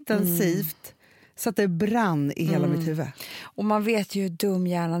intensivt så att det brann i hela mitt huvud. Och man vet ju hur dum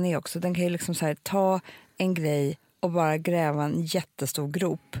hjärnan är också. Den kan ju liksom så här, ta en grej och bara gräva en jättestor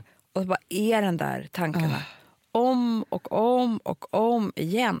grop och bara är den där tankarna. Om och om och om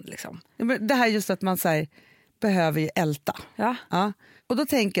igen liksom. Ja, men det här är just att man så här, behöver ju älta. Ja. Och då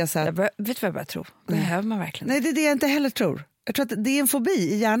tänker jag så här, vet du vad jag börjar tro? Behöver man verkligen? Nej, det är det jag inte heller tror. Jag tror att det är en fobi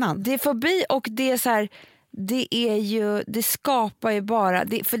i hjärnan. Det är fobi och det är så här, det skapar ju bara,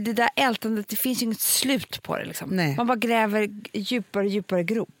 för det där ältandet, det finns ju inget slut på det liksom. Nej. Man bara gräver djupare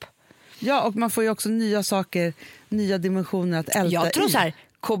grop. Ja, och man får ju också nya saker, nya dimensioner att älta. Jag tror så här,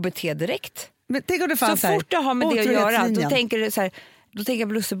 KBT direkt. Men tänk om det fanns så här, fort det har med det att göra, då tänker du så här, då tänker jag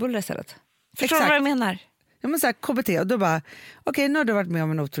på lussebullar istället. Förstår du vad jag menar? Ja, men så här, KBT, och då bara, okej, nu har du varit med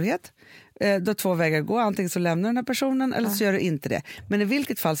om en otrohet. Du har 2 vägar att gå, antingen så lämnar den här personen eller så gör du inte det. Men i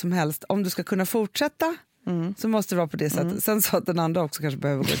vilket fall som helst, om du ska kunna fortsätta så måste det vara på det sättet. Sen så att den andra också kanske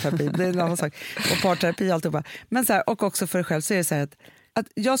behöver gå i terapi, det är en annan sak. Och parterapi och alltihopa. Men så här, och också för dig själv så är det så här att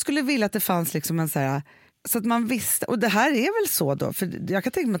jag skulle vilja att det fanns liksom en så här, så att man visste, och det här är väl så då, för jag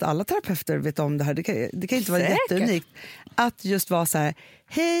kan tänka mig att alla terapeuter vet om det här, det kan inte vara jätteunikt att just vara så här,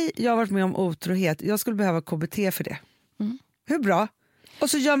 hej, jag har varit med om otrohet, jag skulle behöva KBT för det. Hur bra? Och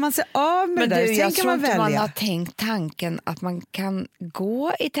så gör man sig av med det där. Sen jag kan man välja. Man har tänkt tanken att man kan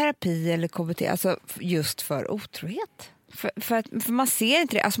gå i terapi eller KBT, alltså just för otrohet. För man ser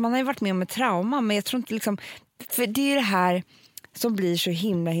inte det, alltså man har ju varit med om ett trauma, men jag tror inte liksom, för det är det här som blir så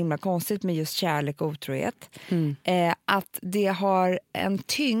himla konstigt med just kärlek och otrohet. Att det har en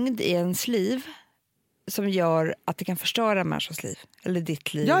tyngd i ens liv som gör att det kan förstöra människors liv. Eller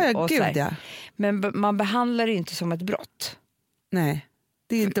ditt liv. Ja, gud ja. Men man behandlar det ju inte som ett brott. Nej,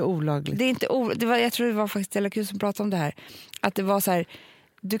 det är inte olagligt. Det är inte jag tror det var faktiskt Ella Q som pratade om det här. Att det var så här,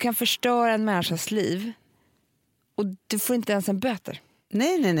 du kan förstöra en människas liv och du får inte ens en böter.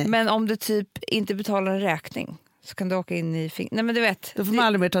 Nej. Men om du typ inte betalar en räkning så kan du åka in i Nej, men du vet. Då får man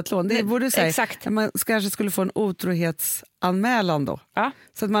aldrig mer ta ett lån. Det borde säga. Exakt. Man kanske skulle få en otrohetsanmälan då. Ja.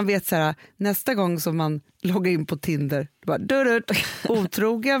 Så att man vet så här, nästa gång som man loggar in på Tinder, bara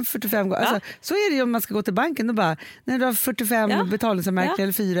otrogen 45 gånger. Alltså, så är det ju om man ska gå till banken och bara, när du har 45 betalningsanmärkningar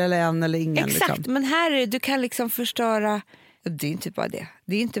eller 4 eller 1 eller ingen. Exakt, liksom. Men här är det, du kan liksom förstöra Det är inte bara det.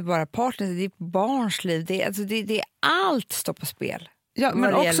 Det är inte bara partner, det är barns liv. Det är allt står på spel. Ja,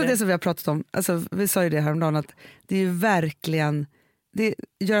 men också det som vi har pratat om. Alltså, vi sa ju det häromdagen att det är ju verkligen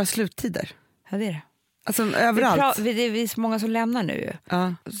göra sluttider. Ja, det är det. Alltså överallt. Det är så många som lämnar nu ju,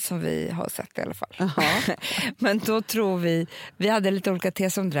 som vi har sett i alla fall. Men då tror vi hade lite olika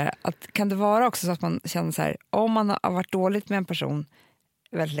teser om det där. Att, kan det vara också så att man känner så här, om man har varit dåligt med en person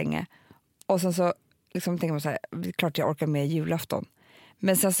väldigt länge och sen så liksom tänker man så här, det är klart jag orkar med julafton.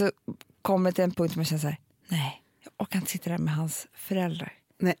 Men sen så kommer det till en punkt där man känner så här, nej, jag orkar inte sitta där med hans föräldrar.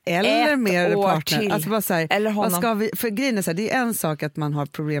 Nej, eller med partner. Till. Alltså bara så här, eller honom. vad ska vi, för grejen är så här, det är en sak att man har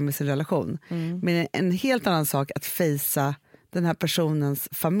problem med sin relation. Men en helt annan sak att fejsa den här personens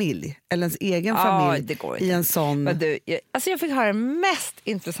familj. Eller ens egen familj i en sån... Jag fick höra det mest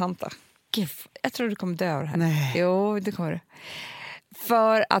intressanta. Gud, jag tror du kommer dö av det här. Nej. Jo, det kommer du.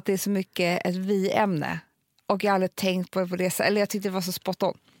 För att det är så mycket ett vi-ämne. Och jag har aldrig tänkt på det. Eller jag tyckte det var så spot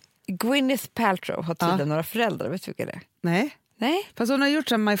on. Gwyneth Paltrow har tydligen några föräldrar. Vet du vilka det är? Nej. Fast hon har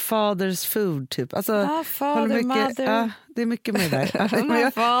gjort My Father's Food typ. Alltså, father, mother. Det är mycket med det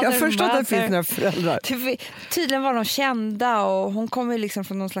där. jag förstår att det finns några föräldrar. Tydligen var de kända och hon kommer liksom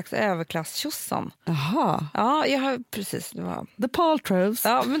från någon slags överklass-tjossan. Jaha. Ja, jag har precis. Det var... The Paltrows.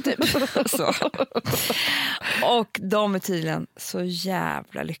 Ja, men typ så. Och de är tydligen så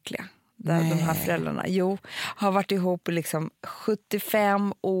jävla lyckliga. De här föräldrarna har varit ihop i liksom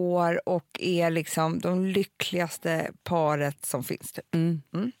 75 år och är liksom de lyckligaste paret som finns typ.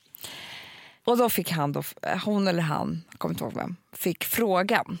 Och då fick hon eller han, kommer inte ihåg vem, fick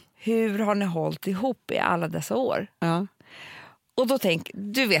frågan, hur har ni hållit ihop i alla dessa år? Ja. Och då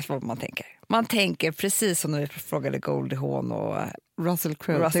du vet vad man tänker. Man tänker precis som när vi frågade Goldie Hawn och Russell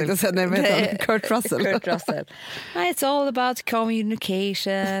Crowe. Kurt Russell. Kurt Russell. It's all about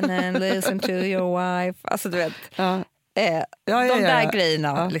communication and listen to your wife. Alltså du vet. De där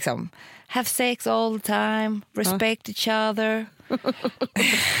grejerna liksom. Have sex all the time, respect each other.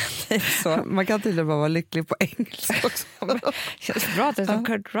 Så. Man kan tydligen bara vara lycklig på engelska också. Känns bra att det är som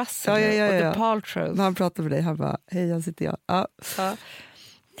Kurt Russell och The Paltrows. När han pratar med dig, han bara, hej, här sitter jag.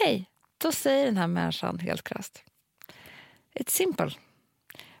 Nej, då säger den här människan helt krasst. It's simple.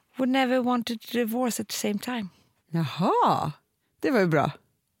 We never wanted to divorce at the same time. Jaha, det var ju bra.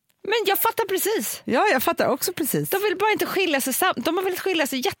 Men jag fattar precis. Ja, jag fattar också precis. De vill bara inte skilja sig de har velat skilja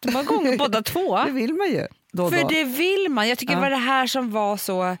sig jättemånga gånger båda två. Det vill man ju. Då. Det vill man. Jag tycker det var det här som var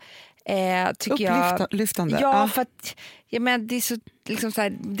så upplyftande. Ja, för att det är så, liksom så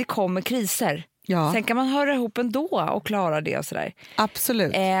här, det kommer kriser. Ja. Sen kan man höra ihop ändå och klara det och sådär.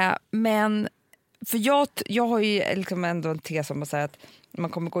 Absolut. Men för jag har ju liksom ändå en tes om att säga att man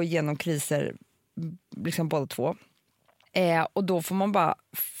kommer gå igenom kriser liksom båda två. Och då får man bara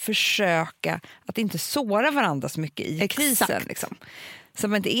försöka att inte såra varandra så mycket i krisen. Liksom. Så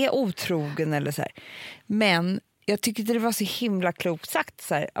man inte är otrogen eller så här. Men jag tyckte det var så himla klokt sagt.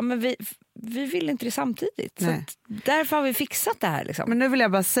 Så här, men vi vill inte det samtidigt. Så därför har vi fixat det här. Liksom. Men nu vill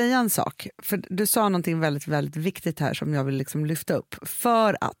jag bara säga en sak. För du sa någonting väldigt, väldigt viktigt här som jag vill liksom lyfta upp.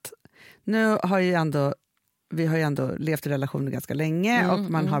 För att nu har vi har ju ändå levt i relationer ganska länge och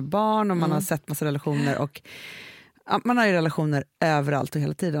man har barn och man har sett massa relationer och man har ju relationer överallt och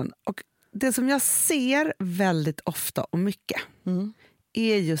hela tiden. Och det som jag ser väldigt ofta och mycket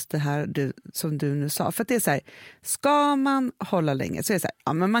är just det här som du nu sa. För att det är så här, ska man hålla länge så är det så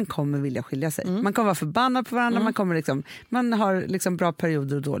här, men man kommer vilja skilja sig. Man kommer vara förbannad på varandra, man har liksom bra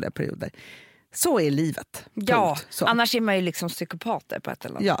perioder och dåliga perioder. Så är livet. Ja, annars är man ju liksom psykopater på ett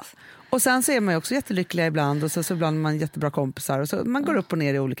eller annat sätt. Och sen så är man ju också jättelyckliga ibland och så ibland är man jättebra kompisar och så man går upp och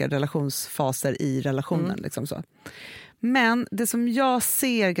ner i olika relationsfaser i relationen. Liksom så. Men det som jag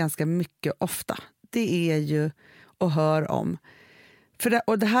ser ganska mycket ofta, det är ju och hör om.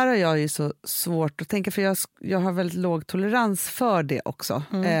 Och det här har jag ju så svårt att tänka, för jag har väldigt låg tolerans för det också.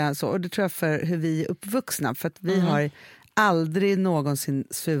 Och det tror jag för hur vi är uppvuxna, för att vi har aldrig någonsin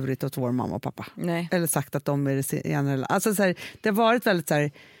svurit åt vår mamma och pappa. Nej. Eller sagt att de är det ena eller alltså så här, det har varit väldigt så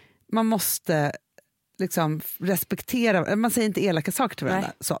här, man måste liksom respektera, man säger inte elaka saker till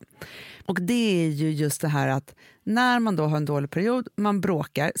varandra. Så. Och det är ju just det här att när man då har en dålig period, man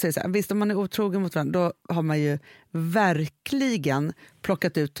bråkar, så är det så här, visst om man är otrogen mot varandra, då har man ju verkligen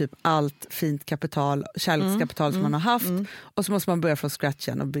plockat ut typ allt fint kapital, kärlekskapital som man har haft och så måste man börja från scratch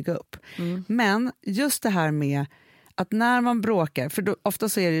igen och bygga upp. Men just det här med att när man bråkar, för då, ofta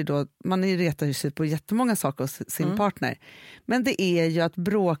så är det ju då, man retar sig på jättemånga saker hos sin partner. Men det är ju att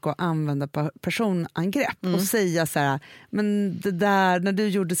bråka och använda personangrepp och säga så här, men det där, när du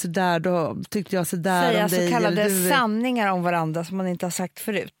gjorde så där, då tyckte jag så där om dig. Säga så kallade sanningar om varandra som man inte har sagt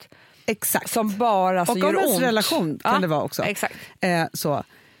förut. Exakt. Som bara så och gör ont. Och om ens relation kan det vara också. Exakt. Så.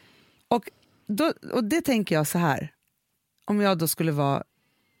 Och det tänker jag så här. Om jag då skulle vara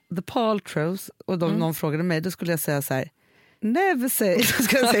the Paltrows och någon frågade mig, då skulle jag säga så här: never say, så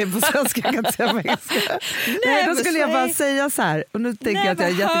ska jag säga på svenska, jag kan inte säga på engelska. Nej, då skulle jag bara säga så här, och nu tänker jag att jag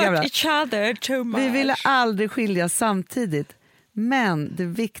är jättegammal. Each other too much. Vi ville aldrig skiljas samtidigt, men det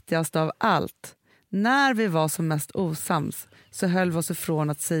viktigaste av allt, när vi var som mest osams så höll vi oss ifrån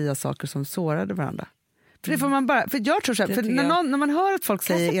att säga saker som sårade varandra. För det får man bara, för jag tror så här, för när man hör att folk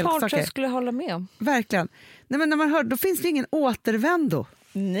säger elaka saker. Kanske skulle hålla med om. Verkligen. Nej, men när man hör, då finns det ingen återvändo.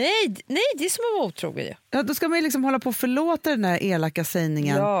 Nej, det är som att vara otrogen. Ja, då ska man ju liksom hålla på och förlåta den här elaka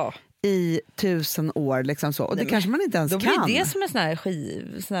sägningen i 1000 år. Liksom så. Och det kanske man inte ens kan. Då blir det som en sån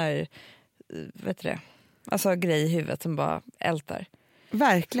här vet du det? Alltså grej i huvudet som bara ältar.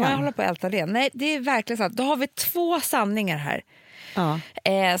 Verkligen. Man håller på att älta det. Nej, det är verkligen sant. Då har vi 2 sanningar här.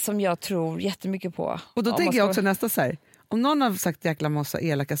 Som jag tror jättemycket på. Och då tänker jag också nästa så här. Om någon har sagt jäkla massa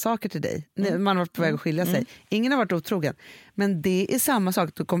elaka saker till dig, man har varit på väg att skilja sig, ingen har varit otrogen, men det är samma sak,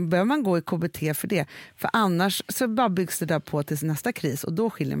 då behöver man gå i KBT för det, för annars så bara byggs det där på till nästa kris och då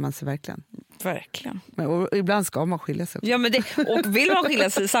skiljer man sig verkligen. Verkligen. Och ibland ska man skilja sig också. Ja, men och vill man skilja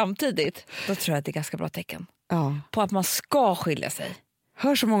sig samtidigt, då tror jag att det är ganska bra tecken på att man ska skilja sig.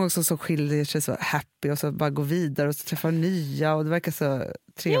 Hör så många som skiljer sig så happy och så bara går vidare och så träffar nya och det verkar så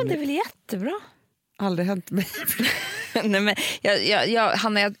trevligt. Ja, det är väl jättebra. Aldrig hänt mig. Nej, men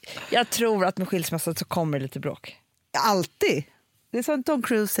Hanna, jag tror att med skilsmässa så kommer det lite bråk. Alltid. Det är som Tom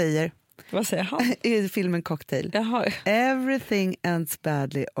Cruise säger. Vad säger han? I filmen Cocktail. Jaha. Everything ends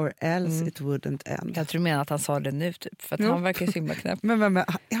badly or else it wouldn't end. Jag tror menar att han sa det nu typ, för att han verkar ju himla knäpp. Men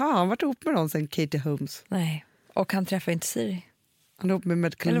har han varit ihop med någon sen Katie Holmes? Nej, och han träffar inte Siri. Han är ihop med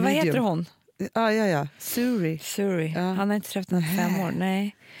Medical Eller vad Medium. heter hon? Ja. Suri. Ja. Han har inte träffat henne 5 år,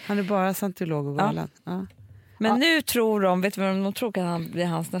 nej. Han är bara scientolog och galen. Ja. Men nu tror de, vet du vad de tror att han blir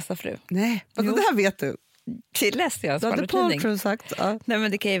hans nästa fru? Nej, alltså det här vet du. Det läste jag. Det hade Paul sagt. Ja. Nej,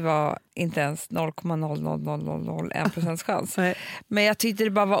 men det kan ju vara inte ens 0,00001% chans. Nej. Men jag tyckte det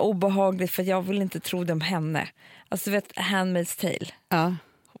bara var obehagligt för jag vill inte tro det om henne. Alltså du vet, Handmaid's Tale. Ja.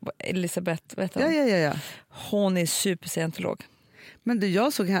 Elisabeth, vet du? Ja. Hon är superscientolog. Men du,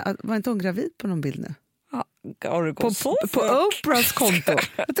 jag såg här, var inte hon gravid på någon bild nu? Ja, på Oprahs konto.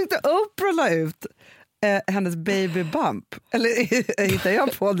 Jag tyckte Oprah la ut hennes baby bump. Eller hittar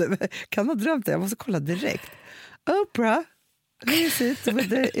jag på det? Kan ha drömt det? Jag måste kolla direkt. Oprah, is it with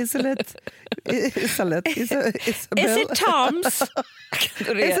the Isabel? Is it Tom's?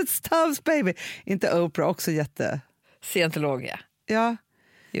 Is it Tom's baby? Inte Oprah, också scientolog, ja.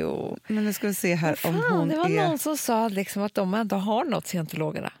 Jo. Men nu ska vi se här om hon det var är... någon som sa liksom att de ändå har något,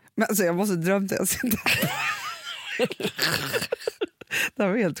 scientologerna. Men alltså jag måste drömma det. Det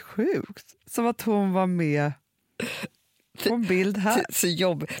var helt sjukt. Som att hon var med på en bild här. Så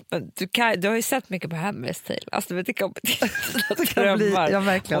jobbigt. Men du har ju sett mycket på Handmaid's Tale. Alltså det kan bli, ja,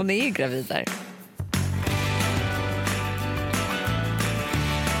 verkligen. Hon är ju gravid där.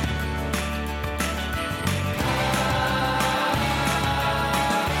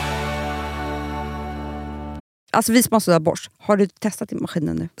 Alltså vi som har sådär borst, har du testat i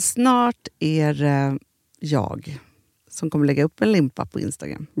maskinen nu? Snart är jag som kommer lägga upp en limpa på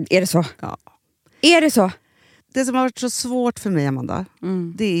Instagram. Är det så? Ja. Är det så? Det som har varit så svårt för mig, Amanda,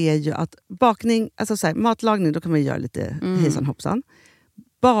 det är ju att bakning, alltså så här, matlagning, då kan man ju göra lite hejsan hoppsan.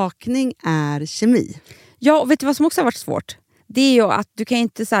 Bakning är kemi. Ja, och vet du vad som också har varit svårt? Det är ju att du kan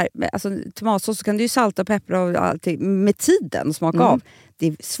inte så här, alltså tomatsås så kan du ju salta och peppra och allting med tiden och smaka av. Det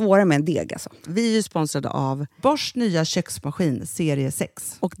är svårare med en deg alltså. Vi är ju sponsrade av Boschs nya köksmaskin serie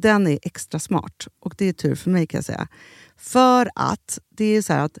 6. Och den är extra smart. Och det är tur för mig kan jag säga. För att det är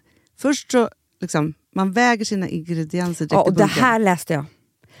så här att först så liksom, man väger sina ingredienser direkt. Ja, och det här läste jag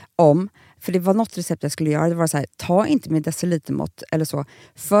om. För det var något recept jag skulle göra. Det var så här, ta inte med decilitermått eller så.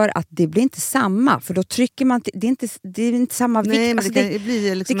 För att det blir inte samma. För då trycker man... Det är inte samma vikt. Nej, men alltså det kan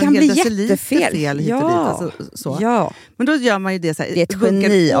bli liksom det kan en hel bli deciliter jättefel. Fel hit och dit. Alltså, så. Ja. Men då gör man ju det så här. Det är ett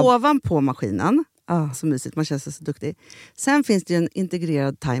geni ovanpå maskinen. Så mysigt, man känns så duktig. Sen finns det ju en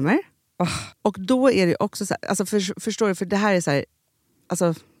integrerad timer. Och då är det också så här... Alltså förstår du? För det här är så här...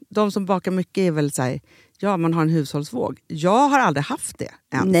 Alltså, de som bakar mycket är väl så här... Ja, man har en hushållsvåg. Jag har aldrig haft det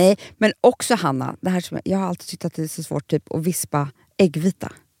än. Nej, men också Hanna, det här som jag har alltid tyckt att det är så svårt typ att vispa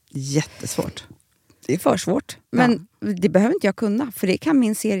äggvita. Jättesvårt. Det är för svårt. Men det behöver inte jag kunna, för det kan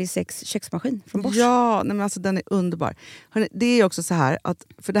min serie 6 köksmaskin från Bosch. Ja, nej men alltså den är underbar. Hörrni, det är också så här, att,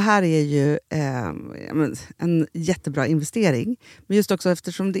 för det här är ju en jättebra investering. Men just också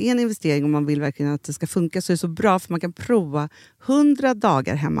eftersom det är en investering och man vill verkligen att det ska funka så är det så bra, för man kan prova 100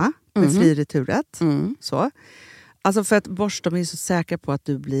 dagar hemma med fri returrätt. Så. Alltså för att Bosch, de är så säkra på att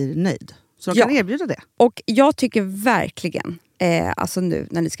du blir nöjd. Så de kan erbjuda det. Och jag tycker verkligen, alltså nu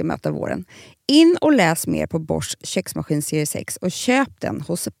när ni ska möta våren, in och läs mer på Bosch köksmaskin serie 6 och köp den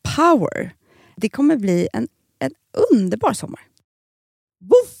hos Power. Det kommer bli en underbar sommar.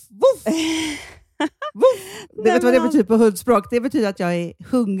 Woof, woof. Woof. Det vet vad det betyder på hundspråk. Det betyder att jag är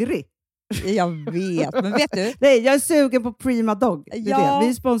hungrig. Jag vet, men vet du? Nej, jag är sugen på Prima Dog. Ja, vi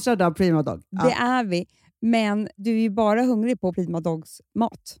är sponsrade av Prima Dog. Det är vi. Men du är ju bara hungrig på Prima Dogs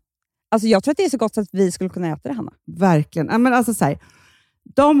mat. Alltså jag tror att det är så gott så att vi skulle kunna äta det, Hanna. Verkligen. Ja, men alltså så här,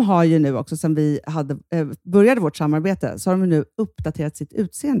 de har ju nu också, sen vi började vårt samarbete, så har de nu uppdaterat sitt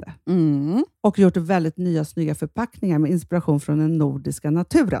utseende. Och gjort väldigt nya snygga förpackningar med inspiration från den nordiska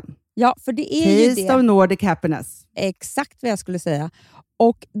naturen. Ja, för det är Taste ju det. of Nordic happiness. Exakt vad jag skulle säga.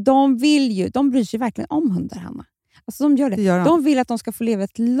 Och de bryr sig verkligen om hundar, Hanna. Alltså de gör det. De vill att de ska få leva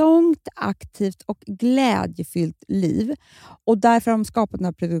ett långt, aktivt och glädjefyllt liv. Och därför har de skapat de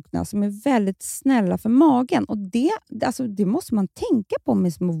här produkterna som är väldigt snälla för magen. Och det måste man tänka på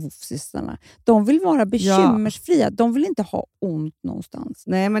med små woofsystarna. De vill vara bekymmersfria. De vill inte ha ont någonstans.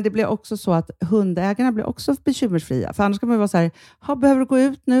 Nej, men det blir också så att hundägarna blir också bekymmersfria. För annars kan man ju vara så här, behöver du gå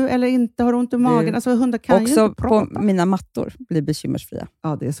ut nu eller inte? Har du ont i magen? Alltså hundar kan också ju inte prata. Också på mina mattor blir bekymmersfria.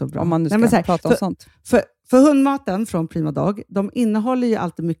 Ja, det är så bra. Om man nu ska prata om sånt. För hundmaten från Prima Dog, de innehåller ju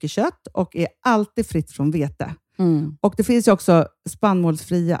alltid mycket kött och är alltid fritt från vete. Och det finns ju också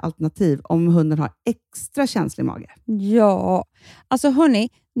spannmålsfria alternativ om hunden har extra känslig mage. Ja, alltså hörni,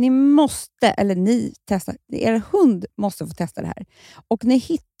 ni testar. Er hund måste få testa det här. Och ni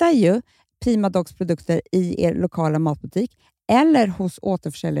hittar ju Prima Dogs produkter i er lokala matbutik eller hos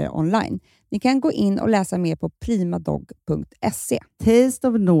återförsäljare online. Ni kan gå in och läsa mer på primadog.se. Taste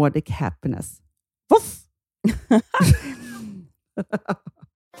of Nordic happiness. Voff!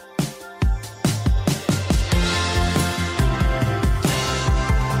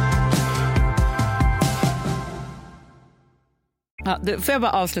 Får jag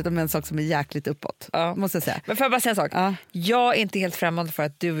bara avsluta med en sak som är jäkligt uppåt? Måste jag säga. Men får jag bara säga en sak? Jag är inte helt främmande för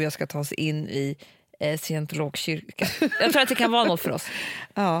att du och jag ska ta oss in i scientologkyrkan. Jag tror att det kan vara något för oss.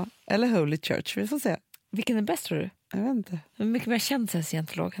 Ja, eller Holy Church, vi får se. Vilken är bäst, tror du? Jag vet inte. Hur mycket mer känd är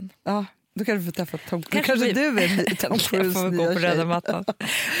scientologen? Ja, då kan du få träffa Tom Cruise. Kanske du är Tom Cruise får gå på röda mattan.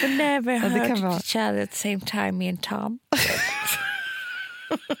 We never heard each other at the same time, me and Tom.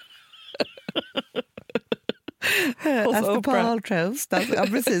 Efter Paul Trost. Ja,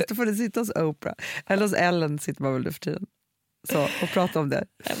 precis. Då får du sitta hos Oprah. Eller hos Ellen sitter man väl nu för tiden. Så, och prata om det.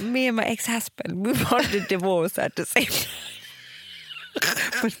 Me and my ex-husband, we wanted divorce at the same time.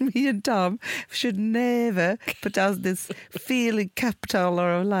 But me and Tom should never put out this feeling capital of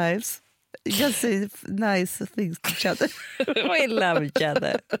our lives. Just say nice things to each other. We love each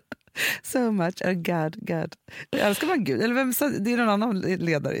other. So much. Oh God. Jag älskar man Gud. Eller vem, det är någon annan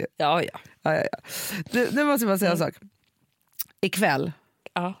ledare ju. Ja. Nu måste jag bara säga en sak. Ikväll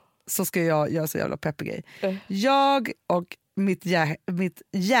så ska jag göra så jävla peppig grej. Jag och mitt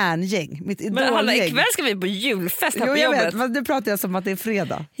järngäng, mitt idolgäng. Men Hanna, ikväll ska vi på julfest här på jag jobbet. vet, men nu pratar jag som att det är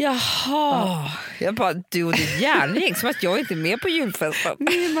fredag. Jaha. Jag bara, du och ditt järngäng, som att jag inte är med på julfesten.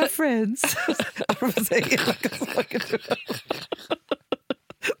 Me and my friends.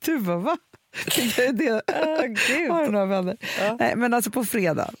 Du bara, va? Det har du några vänner. Nej, men alltså på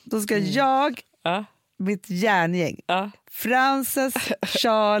fredag, då ska jag, mitt järngäng, Frances,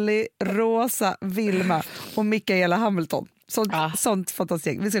 Charlie, Rosa, Vilma och Mikaela Hamilton. Sånt fantastiskt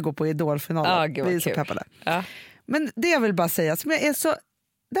gäng. Vi ska gå på Idolfinalen. Vi är så peppade. Men det jag vill bara säga, som jag är så,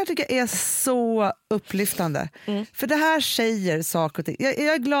 det tycker jag är så upplyftande. För det här säger saker och ting. Jag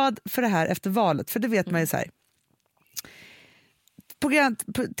är glad för det här efter valet, för det vet man ju så här.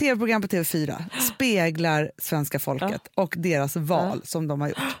 TV-program på TV4 speglar svenska folket och deras val som de har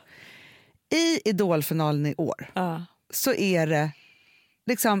gjort. I Idolfinalen i år så är det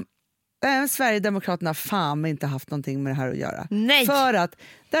liksom Sverigedemokraterna fan inte haft någonting med det här att göra. Nej. För att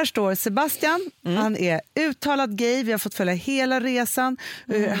där står Sebastian, han är uttalad gay, vi har fått följa hela resan.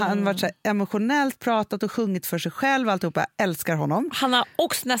 Han har varit så emotionellt pratat och sjungit för sig själv, alltihopa, älskar honom. Han har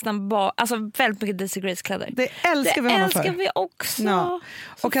också nästan väldigt mycket Daisy Grace-kläder. Det älskar vi honom för. Det älskar vi också. Ja.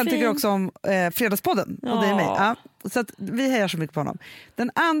 Och han tycker också om Fredagspodden och dig och mig. Ja. Så att vi hejar så mycket på honom.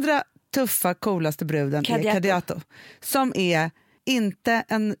 Den andra tuffa, coolaste bruden är Kadiato, som är inte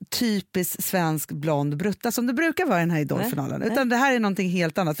en typisk svensk blond brutta som det brukar vara i den här Idolfinalen. Utan det här är någonting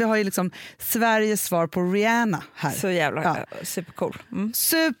helt annat. Vi har ju liksom Sveriges svar på Rihanna här. Så jävla supercool.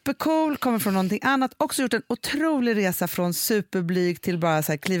 Supercool, kommer från någonting annat. Också gjort en otrolig resa från superblyg till bara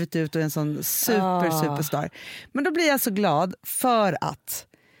så här klivit ut och en sån superstar. Men då blir jag så glad för att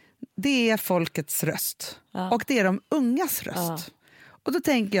det är folkets röst. Och det är de ungas röst. Och då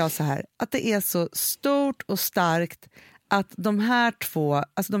tänker jag så här, att det är så stort och starkt att de här två,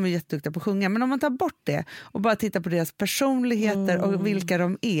 alltså de är jätteduktiga på att sjunga, men om man tar bort det och bara tittar på deras personligheter och vilka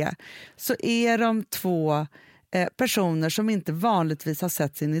de är, så är de två personer som inte vanligtvis har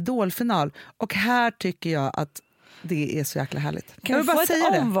sett sin idolfinal. Och här tycker jag att det är så jäkla härligt. Kan vi bara få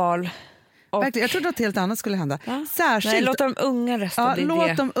ett omval? Verkligen, jag trodde att helt annat skulle hända. Särskilt, nej, låt de unga rösta.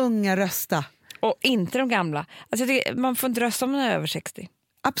 Låt de unga rösta. Och inte de gamla. Alltså jag tycker, man får inte rösta om man är över 60.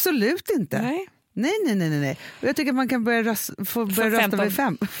 Absolut inte. Nej. Nej. Och jag tycker att man kan börja rösta vid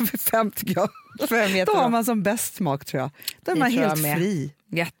 5. 5 tycker jag. Då har man som bäst smak, tror jag. Då är man helt fri.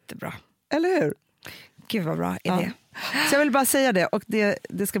 Jättebra. Eller hur? Gud vad bra idé. Så jag vill bara säga det, och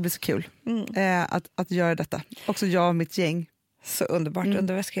det ska bli så kul att göra detta. Också jag och mitt gäng. Så underbart, undrar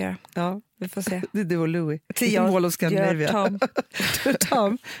vad jag ska göra. Ja. Vi får se. Det är du och Louis. Till jag Wall of Scandinavia. Tom.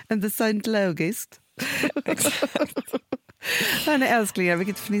 Tom and the Scientologist. Hörni älsklingar,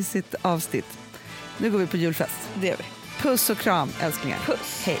 vilket fnissigt avsnitt. Nu går vi på julfest. Det gör vi. Puss och kram, älsklingar.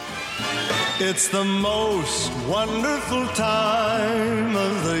 Puss. Hej. It's the most wonderful time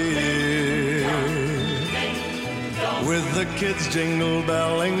of the year, with the kids jingle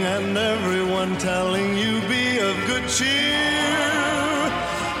belling and everyone telling you be of good cheer.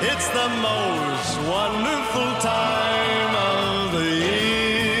 It's the most wonderful time of the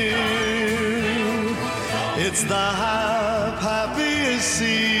year. It's the happiest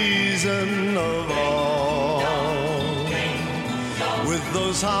season of all, with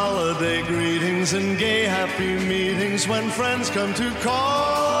those holiday greetings and gay happy meetings when friends come to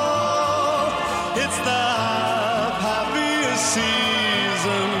call. It's the happiest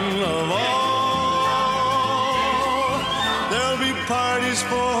season of all. There'll be parties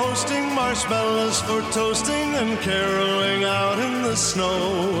for hosting, marshmallows for toasting, and caroling out in the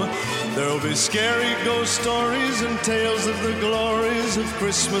snow. There'll be scary ghost stories and tales of the glories of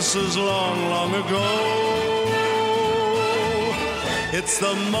Christmases long, long ago. It's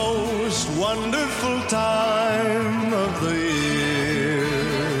the most wonderful time of the year.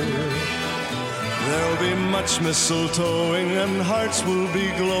 There'll be much mistletoeing and hearts will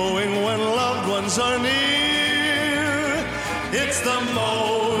be glowing when loved ones are near. It's the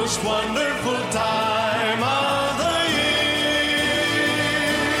most wonderful time of the year.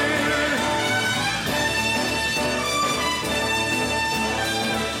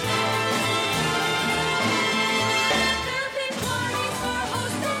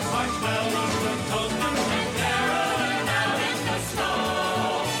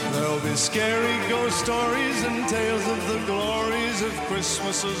 Scary ghost stories and tales of the glories of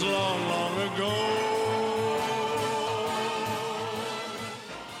Christmases long, long ago.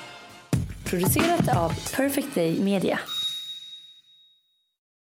 Producerat av Perfect Day Media.